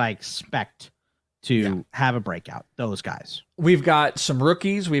backs that I expect to have a breakout. Those guys. We've got some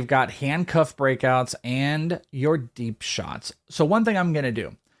rookies, we've got handcuff breakouts, and your deep shots. So one thing I'm going to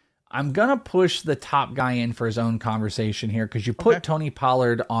do, I'm going to push the top guy in for his own conversation here because you put Tony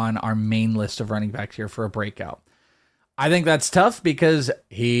Pollard on our main list of running backs here for a breakout. I think that's tough because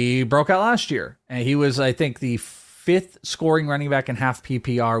he broke out last year, and he was, I think, the 5th scoring running back in half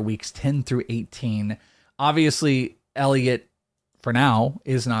PPR weeks 10 through 18. Obviously, Elliott, for now,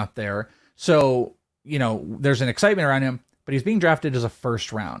 is not there. So, there's an excitement around him, but he's being drafted as a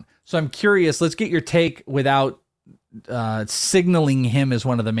first round. So I'm curious, let's get your take without signaling him as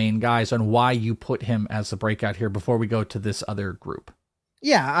one of the main guys on why you put him as the breakout here before we go to this other group.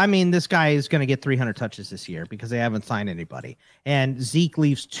 Yeah, I mean, this guy is going to get 300 touches this year because they haven't signed anybody. And Zeke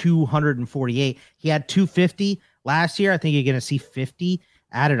leaves 248. He had 250 last year. I think you're going to see 50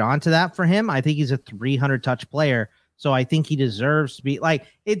 added on to that for him. I think he's a 300 touch player. So I think he deserves to be like,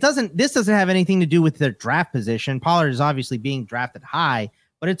 this doesn't have anything to do with their draft position. Pollard is obviously being drafted high,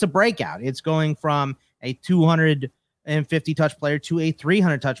 but it's a breakout. It's going from a 250 touch player to a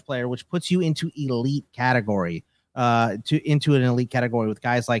 300 touch player, which puts you into elite category. Into an elite category with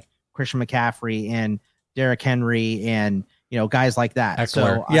guys like Christian McCaffrey and Derrick Henry and guys like that. Eckler.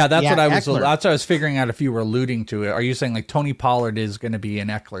 So that's what I was. Eckler. That's what I was figuring out if you were alluding to it. Are you saying like Tony Pollard is going to be an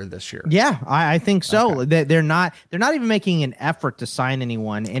Eckler this year? Yeah, I think so. Okay. They're not even making an effort to sign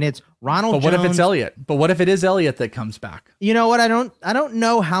anyone, and it's Ronald. But what Jones. if it's Elliott? But what if it is Elliott that comes back? You know what? I don't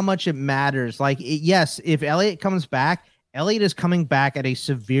know how much it matters. Like, yes, if Elliott comes back, Elliott is coming back at a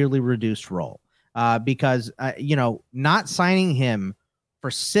severely reduced role. Because not signing him for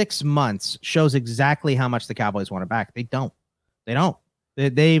 6 months shows exactly how much the Cowboys want him back. They don't.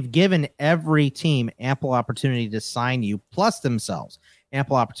 They've given every team ample opportunity to sign you, plus themselves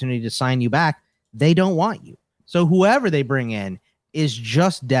ample opportunity to sign you back. They don't want you. So whoever they bring in is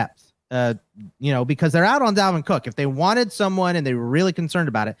just depth. Because they're out on Dalvin Cook. If they wanted someone and they were really concerned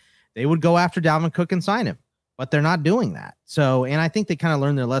about it, they would go after Dalvin Cook and sign him. But they're not doing that. So, and I think they kind of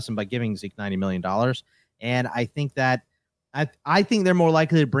learned their lesson by giving Zeke $90 million. And I think that I think they're more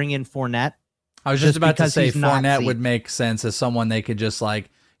likely to bring in Fournette. I was just about to say Fournette would make sense as someone they could just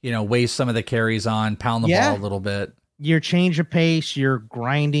waste some of the carries on, pound the ball a little bit. Your change of pace, your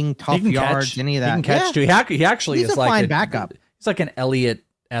grinding, tough yards, any of that. He can catch too. He actually he's is like fine backup. He's like an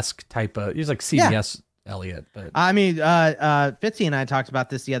Elliott-esque type of. He's like CBS Elliott. But I mean, Fitzy and I talked about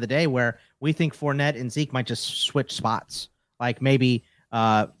this the other day where we think Fournette and Zeke might just switch spots. Like maybe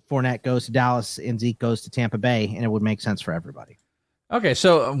Fournette goes to Dallas and Zeke goes to Tampa Bay, and it would make sense for everybody. Okay,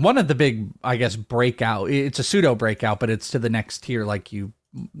 so one of the big, I guess, breakout, it's a pseudo breakout, but it's to the next tier, like you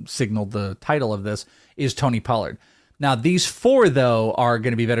signaled the title of this, is Tony Pollard. Now, these 4, though, are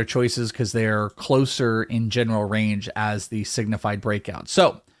going to be better choices because they're closer in general range as the signified breakout.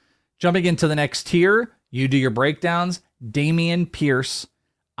 So, jumping into the next tier, you do your breakdowns. Dameon Pierce,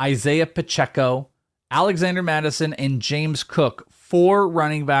 Isaiah Pacheco, Alexander Mattison, and James Cook. 4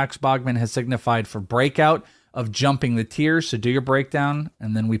 running backs Bogman has signified for breakout of jumping the tiers. So do your breakdown,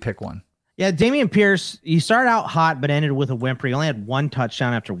 and then we pick one. Yeah, Dameon Pierce, he started out hot, but ended with a whimper. He only had 1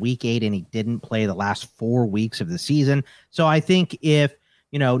 touchdown after week 8, and he didn't play the last 4 weeks of the season. So I think if,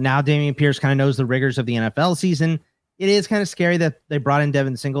 now Dameon Pierce kind of knows the rigors of the NFL season, it is kind of scary that they brought in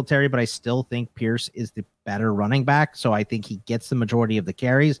Devin Singletary, but I still think Pierce is the better running back. So I think he gets the majority of the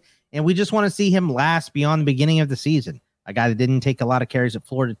carries, and we just want to see him last beyond the beginning of the season. A guy that didn't take a lot of carries at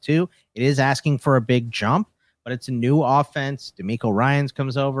Florida too. It is asking for a big jump, but it's a new offense. D'Amico Ryans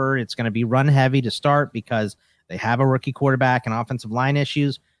comes over. It's going to be run heavy to start because they have a rookie quarterback and offensive line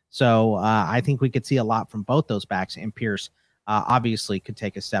issues. So I think we could see a lot from both those backs, and Pierce obviously could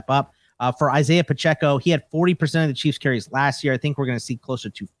take a step up. For Isaiah Pacheco, he had 40% of the Chiefs carries last year. I think we're going to see closer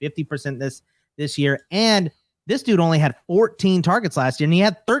to 50% this year. And this dude only had 14 targets last year, and he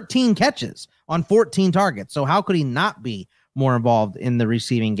had 13 catches on 14 targets. So how could he not be more involved in the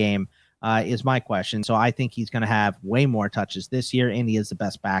receiving game is my question. So I think he's going to have way more touches this year, and he is the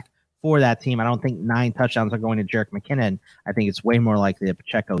best back for that team. I don't think 9 touchdowns are going to Jerick McKinnon. I think it's way more likely that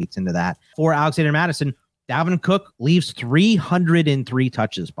Pacheco eats into that. For Alexander Mattison, Dalvin Cook leaves 303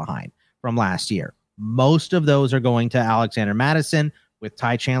 touches behind from last year. Most of those are going to Alexander Mattison, with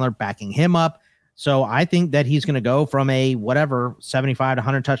Ty Chandler backing him up. So I think that he's going to go from a 75 to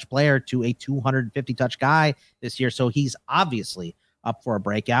 100 touch player to a 250 touch guy this year. So he's obviously up for a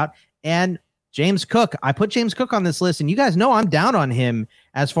breakout. And James Cook, I put James Cook on this list, and you guys know I'm down on him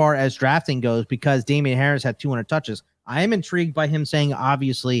as far as drafting goes because Damian Harris had 200 touches. I am intrigued by him saying,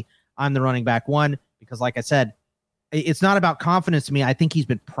 obviously, I'm the running back one, because like I said, it's not about confidence to me. I think he's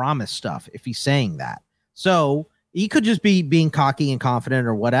been promised stuff if he's saying that. So he could just be being cocky and confident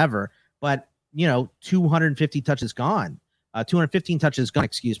or whatever, but 250 touches gone, 215 touches gone,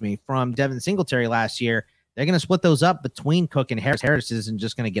 from Devin Singletary last year. They're going to split those up between Cook and Harris. Harris isn't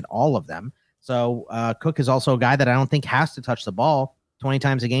just going to get all of them. So Cook is also a guy that I don't think has to touch the ball 20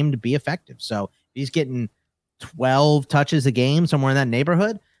 times a game to be effective. So if he's getting 12 touches a game, somewhere in that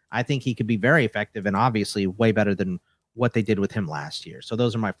neighborhood, I think he could be very effective and obviously way better than what they did with him last year. So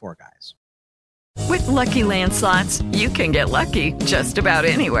those are my 4 guys. With Lucky Land Slots, you can get lucky just about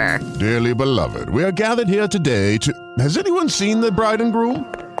anywhere. Dearly beloved, we are gathered here today to... Has anyone seen the bride and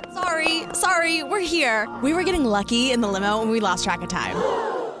groom? Sorry, we're here. We were getting lucky in the limo and we lost track of time.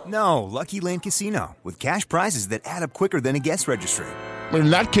 No, Lucky Land Casino, with cash prizes that add up quicker than a guest registry. In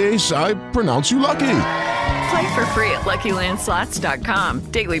that case, I pronounce you lucky. Play for free at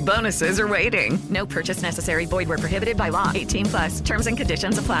LuckyLandSlots.com. Daily bonuses are waiting. No purchase necessary. Void where prohibited by law. 18+. Terms and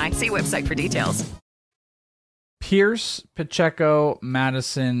conditions apply. See website for details. Pierce, Pacheco,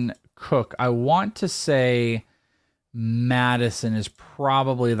 Madison, Cook. I want to say Madison is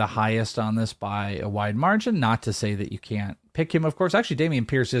probably the highest on this by a wide margin. Not to say that you can't pick him, of course. Actually, Dameon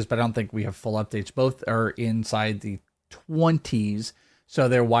Pierce is, but I don't think we have full updates. Both are inside the 20s, so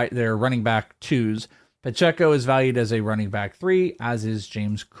they're running back 2s. Pacheco is valued as a running back 3, as is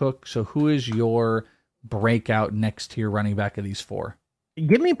James Cook. So who is your breakout next tier running back of these 4?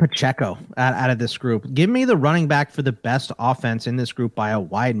 Give me Pacheco out of this group. Give me the running back for the best offense in this group by a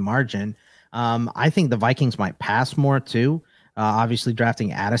wide margin. I think the Vikings might pass more too. Obviously,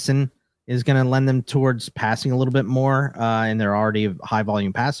 drafting Addison is going to lend them towards passing a little bit more, and they're already a high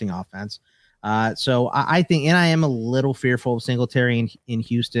volume passing offense. So I think, and I am a little fearful of Singletary in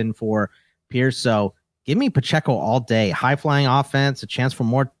Houston for Pierce. So give me Pacheco all day. High flying offense, a chance for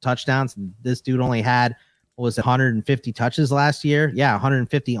more touchdowns. This dude only had, 150 touches last year? Yeah,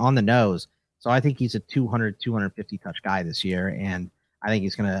 150 on the nose. So I think he's a 250 touch guy this year, and I think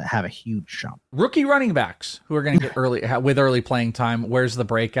he's going to have a huge jump. Rookie running backs who are going to get early playing time. Where's the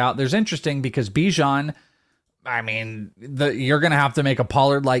breakout? There's interesting because Bijan, you're going to have to make a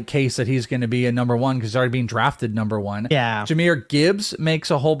Pollard-like case that he's going to be a number 1 because he's already being drafted number 1. Yeah. Jahmyr Gibbs makes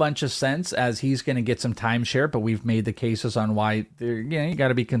a whole bunch of sense as he's going to get some timeshare, but we've made the cases on why you got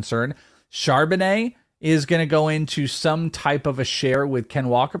to be concerned. Charbonnet is going to go into some type of a share with Ken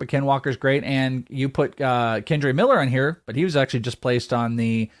Walker, but Ken Walker's great. And you put Kendre Miller on here, but he was actually just placed on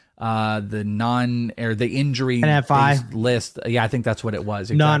the injury NFI list. Yeah, I think that's what it was.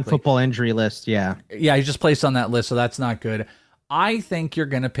 Exactly. Non-football injury list. Yeah. Yeah, he's just placed on that list, so that's not good. I think you're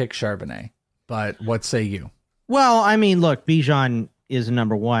going to pick Charbonnet, but what say you? Well, look, Bijan is a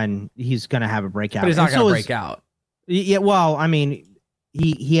number 1. He's going to have a breakout. But he's not going to break out. Yeah, well,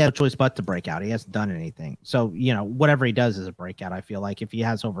 he had a choice but to break out. He hasn't done anything. So, whatever he does is a breakout, I feel like, if he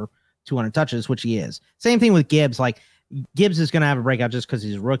has over 200 touches, which he is. Same thing with Gibbs. Like, Gibbs is going to have a breakout just because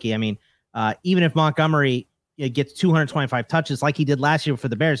he's a rookie. Even if Montgomery gets 225 touches like he did last year for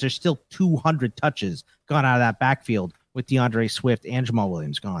the Bears, there's still 200 touches gone out of that backfield with DeAndre Swift and Jamal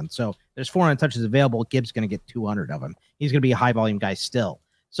Williams gone. So there's 400 touches available. Gibbs is going to get 200 of them. He's going to be a high-volume guy still.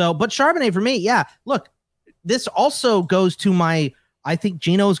 So, but Charbonnet for me, yeah, look, this also goes to I think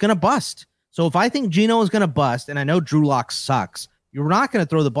Geno is going to bust. So if I think Geno is going to bust, and I know Drew Lock sucks, you're not going to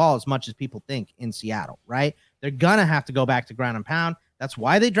throw the ball as much as people think in Seattle, right? They're going to have to go back to ground and pound. That's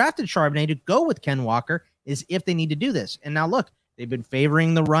why they drafted Charbonnet to go with Ken Walker, is if they need to do this. And now look, they've been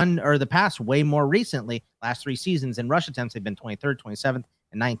favoring the run or the pass way more recently. Last 3 seasons in rush attempts, they've been 23rd, 27th,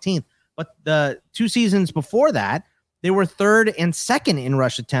 and 19th. But the 2 seasons before that, they were 3rd and 2nd in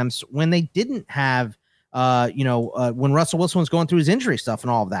rush attempts when they didn't have when Russell Wilson was going through his injury stuff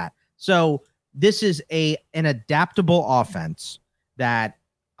and all of that. So this is an adaptable offense that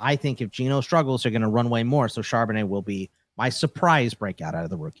I think if Geno struggles, they're going to run way more. So Charbonnet will be my surprise breakout out of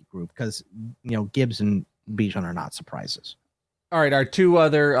the rookie group because, Gibbs and Bijan are not surprises. All right, our 2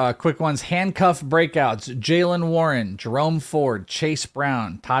 other quick ones. Handcuff breakouts: Jalen Warren, Jerome Ford, Chase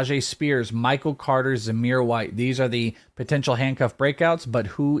Brown, Tajay Spears, Michael Carter, Zamir White. These are the potential handcuff breakouts, but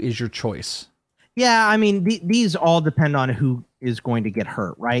who is your choice? Yeah, these all depend on who is going to get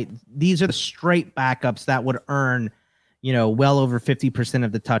hurt, right? These are the straight backups that would earn, well over 50%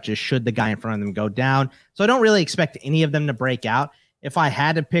 of the touches should the guy in front of them go down. So I don't really expect any of them to break out. If I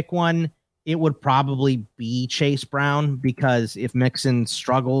had to pick one, it would probably be Chase Brown, because if Mixon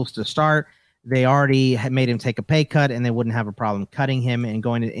struggles to start, they already had made him take a pay cut, and they wouldn't have a problem cutting him and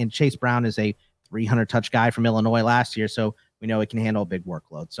going to. And Chase Brown is a 300 touch guy from Illinois last year, so we know he can handle a big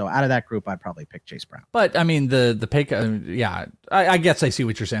workload. So out of that group, I'd probably pick Chase Brown. But I mean, the pay cut, yeah, I guess I see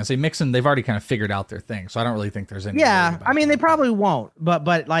what you're saying. Say Mixon, they've already kind of figured out their thing, so I don't really think there's any. Yeah, I mean, they probably won't,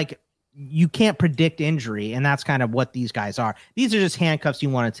 but like, you can't predict injury, and that's kind of what these guys are. These are just handcuffs you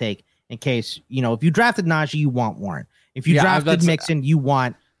want to take in case, if you drafted Najee, you want Warren. If you drafted Mixon, you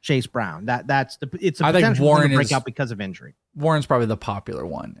want Chase Brown. It's a potential Warren to break out because of injury. Warren's probably the popular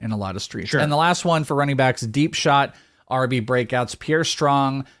one in a lot of streets. Sure. And the last one for running backs, deep shot RB breakouts: Pierre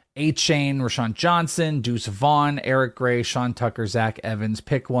Strong, A-Chain, Rashawn Johnson, Deuce Vaughn, Eric Gray, Sean Tucker, Zach Evans.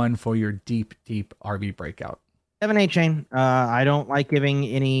 Pick one for your deep RB breakout. Evan A-Chain. I don't like giving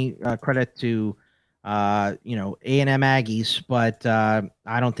any credit to A&M Aggies, but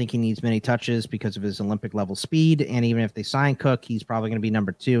I don't think he needs many touches because of his Olympic level speed. And even if they sign Cook, he's probably going to be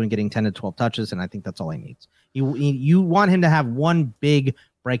number 2 and getting 10 to 12 touches. And I think that's all he needs. You want him to have one big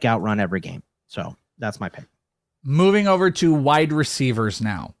breakout run every game. So that's my pick. Moving over to wide receivers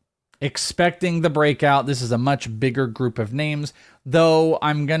now. Expecting the breakout. This is a much bigger group of names, though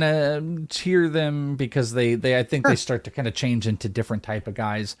I'm going to tier them because I think they start to kind of change into different type of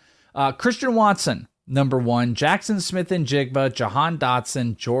guys. Christian Watson, number 1, Jackson Smith and Jigba, Jahan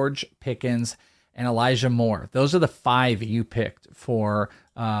Dotson, George Pickens, and Elijah Moore. Those are the 5 you picked for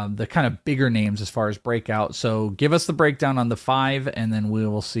the kind of bigger names as far as breakout. So give us the breakdown on the 5, and then we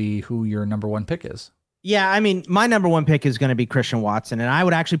will see who your number 1 pick is. Yeah, I mean, my number 1 pick is going to be Christian Watson, and I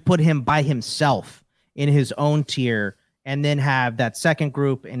would actually put him by himself in his own tier, and then have that second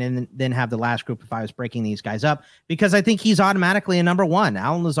group, and then have the last group if I was breaking these guys up, because I think he's automatically a number 1.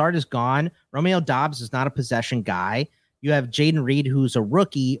 Alan Lazard is gone. Romeo Doubs is not a possession guy. You have Jaden Reed, who's a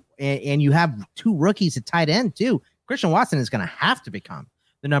rookie, and you have 2 rookies at tight end too. Christian Watson is going to have to become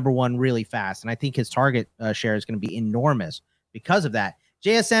the number 1 really fast, and I think his target share is going to be enormous because of that.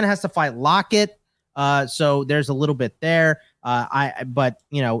 JSN has to fight Lockett. So there's a little bit there. But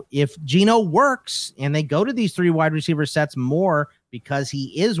if Geno works and they go to these 3 wide receiver sets more because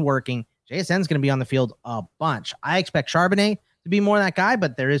he is working, JSN's going to be on the field a bunch. I expect Charbonnet to be more that guy,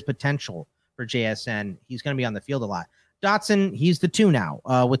 but there is potential for JSN. He's going to be on the field a lot. Dotson, he's the 2 now,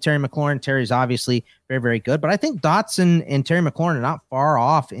 with Terry McLaurin. Terry's obviously very, very good, but I think Dotson and Terry McLaurin are not far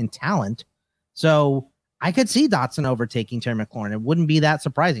off in talent. So I could see Dotson overtaking Terry McLaurin. It wouldn't be that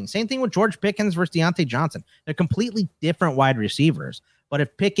surprising. Same thing with George Pickens versus Deontay Johnson. They're completely different wide receivers. But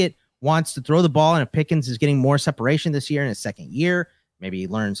if Pickett wants to throw the ball, and if Pickens is getting more separation this year in his second year, maybe he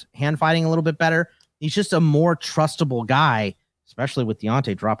learns hand fighting a little bit better. He's just a more trustable guy, especially with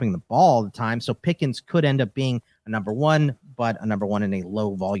Deontay dropping the ball all the time. So Pickens could end up being a number 1, but a number 1 in a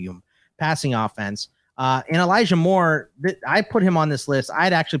low volume passing offense. And Elijah Moore, I put him on this list.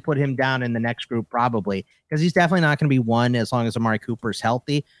 I'd actually put him down in the next group probably, because he's definitely not going to be 1 as long as Amari Cooper is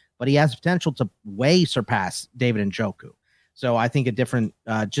healthy, but he has potential to way surpass David Njoku. So I think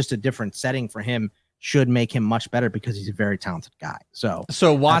just a different setting for him should make him much better because he's a very talented guy.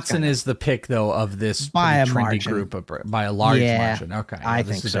 So Watson is the pick though of this by a trendy margin. Group by a large margin. Okay, I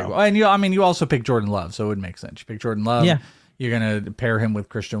think so. And you also picked Jordan Love, so it would make sense. You picked Jordan Love. Yeah. You're going to pair him with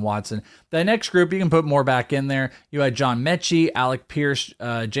Christian Watson. The next group, you can put more back in there. You had John Mechie, Alec Pierce,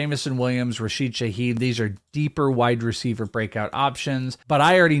 Jamison Williams, Rashid Shaheed. These are deeper wide receiver breakout options, but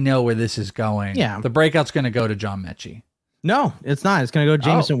I already know where this is going. Yeah. The breakout's going to go to John Mechie. No, it's not. It's going to go to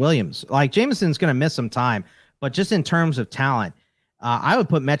Jamison Williams. Like, Jamison's going to miss some time, but just in terms of talent, I would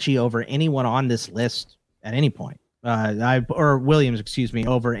put Mechie over anyone on this list at any point. Or Williams,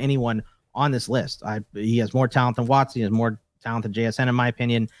 over anyone on this list. He has more talent than Watson. He has more talent than JSN, in my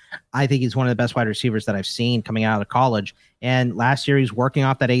opinion. I think he's one of the best wide receivers that I've seen coming out of college. And last year, he's working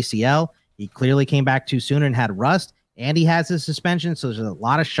off that ACL. He clearly came back too soon and had rust, and he has his suspension. So there's a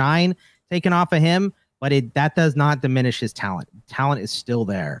lot of shine taken off of him, but that does not diminish his talent. Talent is still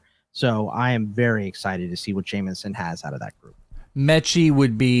there. So I am very excited to see what Jamison has out of that group. Mechie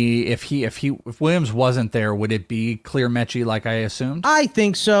would be, if Williams wasn't there, would it be clear Mechie like I assumed? I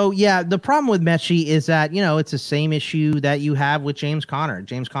think so. Yeah. The problem with Mechie is that, it's the same issue that you have with James Conner.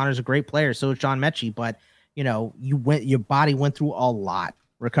 James Conner's a great player. So is John Mechie, but your body went through a lot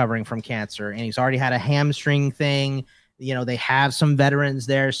recovering from cancer, and he's already had a hamstring thing. They have some veterans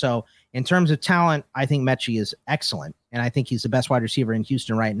there. So in terms of talent, I think Mechie is excellent. And I think he's the best wide receiver in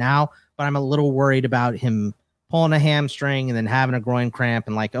Houston right now, but I'm a little worried about him pulling a hamstring and then having a groin cramp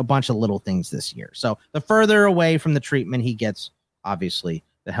and like a bunch of little things this year. So the further away from the treatment he gets, obviously,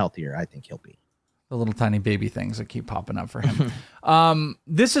 the healthier I think he'll be. The little tiny baby things that keep popping up for him.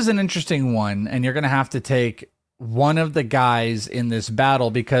 This is an interesting one, and you're going to have to take one of the guys in this battle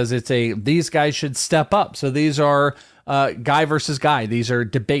because these guys should step up. So these are guy versus guy. These are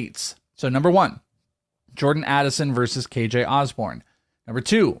debates. So number 1, Jordan Addison versus KJ Osborne. Number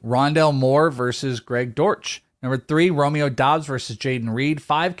 2, Rondell Moore versus Greg Dortch. Number 3, Romeo Dobbs versus Jaden Reed.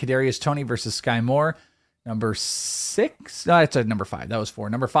 5, Kadarius Toney versus Sky Moore. Number 6, no, that's number 5. That was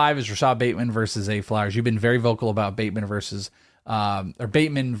 4. Number 5 is Rashad Bateman versus Zay Flowers. You've been very vocal about Bateman versus who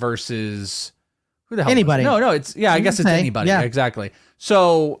the hell? Anybody. No, it's, I guess it's anybody. Yeah. Exactly.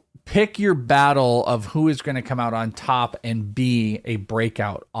 So pick your battle of who is going to come out on top and be a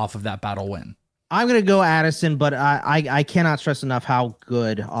breakout off of that battle win. I'm going to go Addison, but I cannot stress enough how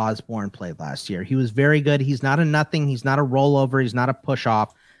good Osborne played last year. He was very good. He's not a nothing. He's not a rollover. He's not a push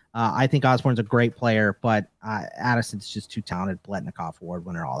off. I think Osborne's a great player, but Addison's just too talented. Pletnikoff Award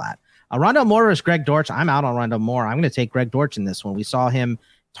winner, all that. Rondell Moore versus Greg Dortch. I'm out on Rondell Moore. I'm going to take Greg Dortch in this one. We saw him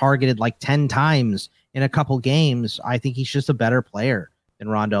targeted like 10 times in a couple games. I think he's just a better player than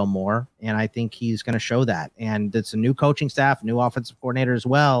Rondell Moore, and I think he's going to show that. And it's a new coaching staff, new offensive coordinator as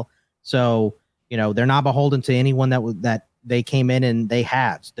well. So, they're not beholden to anyone that they came in and they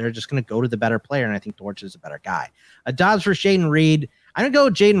had. So they're just going to go to the better player, and I think Dortch is a better guy. Dobbs versus Jaden Reed. I'm going to go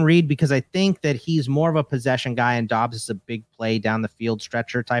with Jaden Reed because I think that he's more of a possession guy, and Dobbs is a big play down the field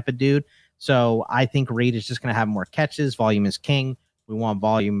stretcher type of dude. So I think Reed is just going to have more catches. Volume is king. We want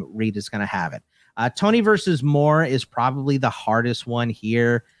volume. Reed is going to have it. Toney versus Moore is probably the hardest one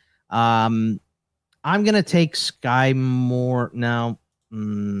here. I'm going to take Sky Moore. No.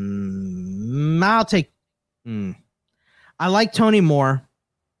 I'll take. I like Toney more,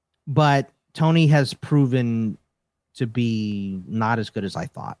 but Toney has proven to be not as good as I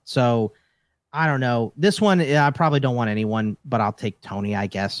thought. So I don't know. This one, I probably don't want anyone, but I'll take Toney, I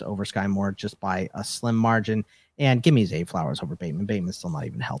guess, over Sky Moore just by a slim margin. And give me Zay Flowers over Bateman. Bateman's still not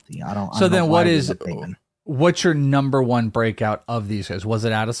even healthy. What's your number 1 breakout of these guys? Was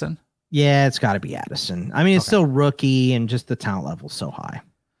it Addison? Yeah, it's got to be Addison. I mean, it's still rookie and just the talent level is so high.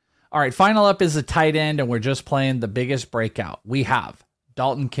 All right, final up is the tight end, and we're just playing the biggest breakout. We have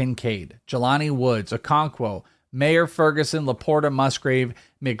Dalton Kincaid, Jelani Woods, Okonkwo, Mayer Ferguson, Laporta, Musgrave,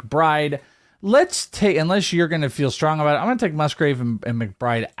 McBride. Let's take, unless you're going to feel strong about it, I'm going to take Musgrave and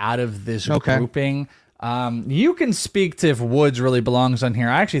McBride out of this grouping. You can speak to if Woods really belongs on here.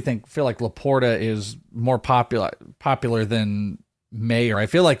 I actually feel like Laporta is more popular than Mayer. I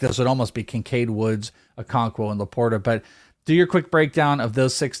feel like this would almost be Kincaid, Woods, Okonkwo, and Laporta, but do your quick breakdown of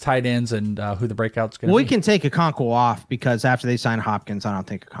those 6 tight ends and who the breakout's going to be. We can take Okonkwo off because after they sign Hopkins, I don't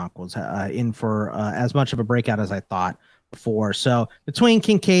think Okonkwo's in for as much of a breakout as I thought before. So between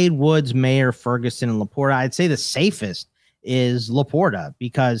Kincaid, Woods, Mayer, Ferguson, and Laporta, I'd say the safest is Laporta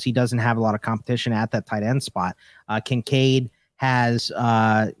because he doesn't have a lot of competition at that tight end spot. Kincaid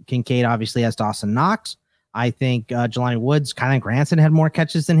obviously has Dawson Knox. I think Jelani Woods, Kylan Granson had more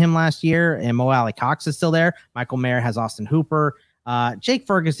catches than him last year, and Mo Alley Cox is still there. Michael Mayer has Austin Hooper. Jake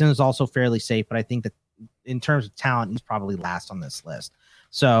Ferguson is also fairly safe, but I think that in terms of talent, he's probably last on this list.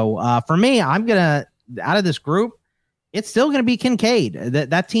 So for me, I'm going to, out of this group, it's still going to be Kincaid.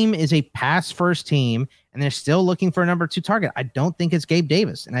 That team is a pass-first team, and they're still looking for a number 2 target. I don't think it's Gabe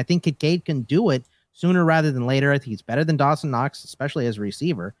Davis, and I think Kincaid can do it sooner rather than later. I think he's better than Dawson Knox, especially as a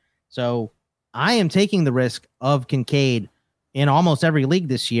receiver. So I am taking the risk of Kincaid in almost every league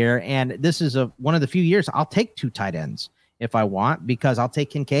this year, and this is one of the few years I'll take 2 tight ends if I want, because I'll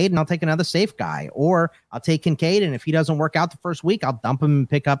take Kincaid and I'll take another safe guy, or I'll take Kincaid, and if he doesn't work out the first week, I'll dump him and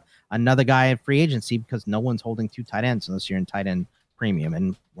pick up another guy in free agency because no one's holding 2 tight ends unless you're in tight end premium,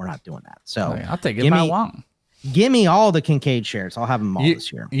 and we're not doing that. So I'll take it if I want. Give me all the Kincaid shares. I'll have them all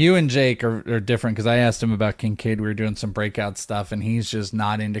this year. You and Jake are different because I asked him about Kincaid. We were doing some breakout stuff, and he's just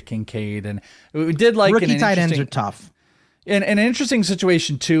not into Kincaid. And we did like rookie tight ends are tough. And an interesting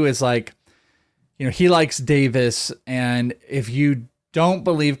situation too is like, he likes Davis, and if you don't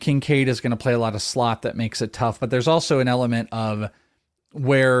believe Kincaid is going to play a lot of slot, that makes it tough. But there's also an element of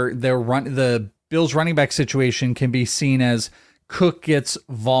where the Bills running back situation can be seen as Cook gets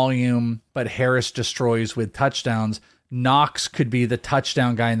volume, but Harris destroys with touchdowns. Knox could be the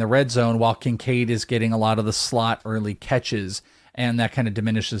touchdown guy in the red zone, while Kincaid is getting a lot of the slot early catches, and that kind of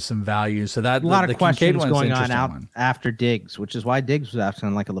diminishes some value. So that a lot of questions going on out after Diggs, which is why Diggs was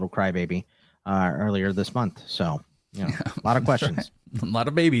acting like a little crybaby earlier this month. So a lot of questions, a lot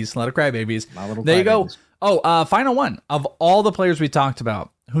of babies, a lot of crybabies. There you go. Oh, final one of all the players we talked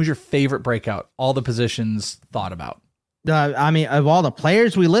about. Who's your favorite breakout? All the positions thought about. Of all the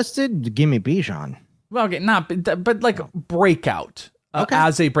players we listed, give me Bijan. Well, okay, but like breakout.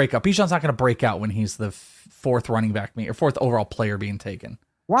 as a breakout. Bijan's not going to break out when he's the fourth running back or fourth overall player being taken.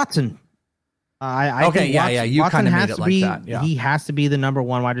 Watson. I okay, think yeah. You kind of made it like that. Yeah. He has to be the number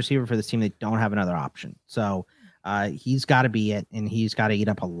one wide receiver for this team. They don't have another option. So he's got to be it, and he's got to eat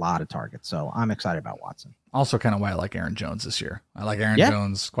up a lot of targets. So I'm excited about Watson. Also kind of why I like Aaron Jones this year. I like Aaron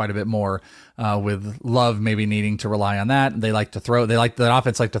Jones quite a bit more with Love maybe needing to rely on that. They like to throw. The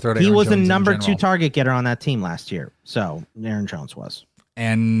offense like to throw to Aaron Jones. He was the number 2 target getter on that team last year. So Aaron Jones was.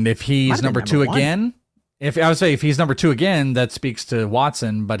 And if he's number 2 again, if he's number 2 again, that speaks to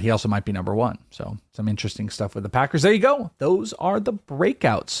Watson, but he also might be number 1. So some interesting stuff with the Packers. There you go. Those are the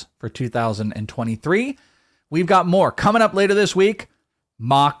breakouts for 2023. We've got more coming up later this week.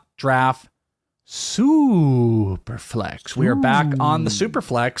 Mock draft Superflex. We are back on the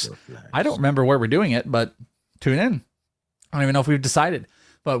Superflex. I don't remember where we're doing it, but tune in. I don't even know if we've decided,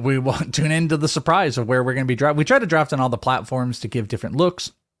 but we will tune into the surprise of where we're going to be drafting. We try to draft on all the platforms to give different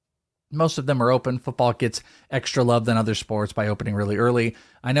looks. Most of them are open. Football gets extra love than other sports by opening really early.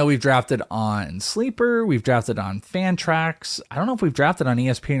 I know we've drafted on Sleeper. We've drafted on Fantrax. I don't know if we've drafted on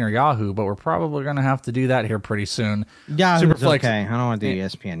ESPN or Yahoo, but we're probably going to have to do that here pretty soon. Yahoo's okay. I don't want to do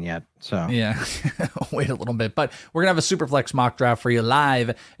ESPN yet. So yeah, wait a little bit. But we're going to have a Superflex mock draft for you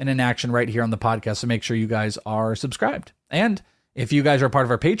live and in action right here on the podcast. So make sure you guys are subscribed. And if you guys are part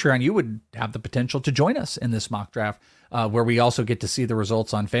of our Patreon, you would have the potential to join us in this mock draft. Where we also get to see the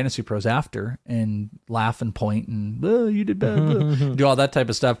results on Fantasy Pros after and laugh and point and you did bad, do all that type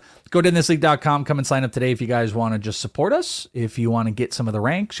of stuff. Go to thisleague.com. Come and sign up today if you guys want to just support us. If you want to get some of the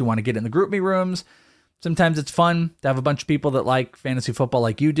ranks, you want to get in the group me rooms. Sometimes it's fun to have a bunch of people that like fantasy football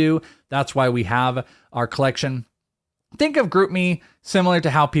like you do. That's why we have our collection. Think of GroupMe similar to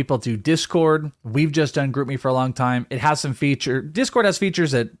how people do Discord. We've just done GroupMe for a long time. It has some Discord has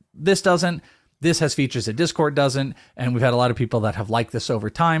features that this doesn't. This has features that Discord doesn't, and we've had a lot of people that have liked this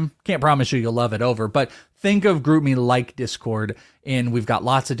over time. Can't promise you'll love it over, but think of GroupMe like Discord, and we've got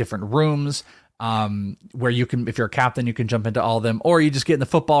lots of different rooms where you can, if you're a captain, you can jump into all of them, or you just get in the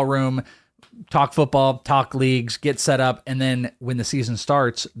football room, talk football, talk leagues, get set up, and then when the season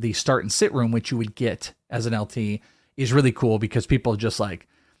starts, the start and sit room, which you would get as an LT, is really cool because people just like,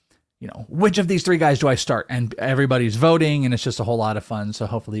 which of these 3 guys do I start? And everybody's voting, and it's just a whole lot of fun. So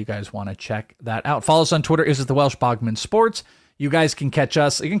hopefully you guys want to check that out. Follow us on Twitter. Is it the Welsh Bogman Sports? You guys can catch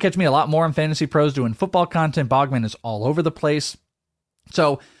us. You can catch me a lot more on Fantasy Pros doing football content. Bogman is all over the place.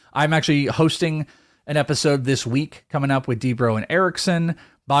 So I'm actually hosting an episode this week coming up with Debro and Erickson.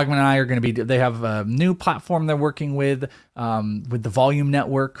 Bogman and I are going to be, they have a new platform they're working with the Volume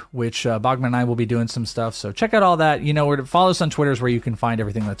Network, which Bogman and I will be doing some stuff. So check out all that. Where to follow us on Twitter is where you can find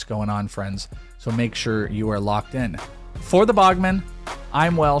everything that's going on, friends. So make sure you are locked in. For the Bogman,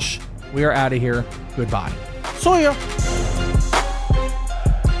 I'm Welsh. We are out of here. Goodbye. See ya.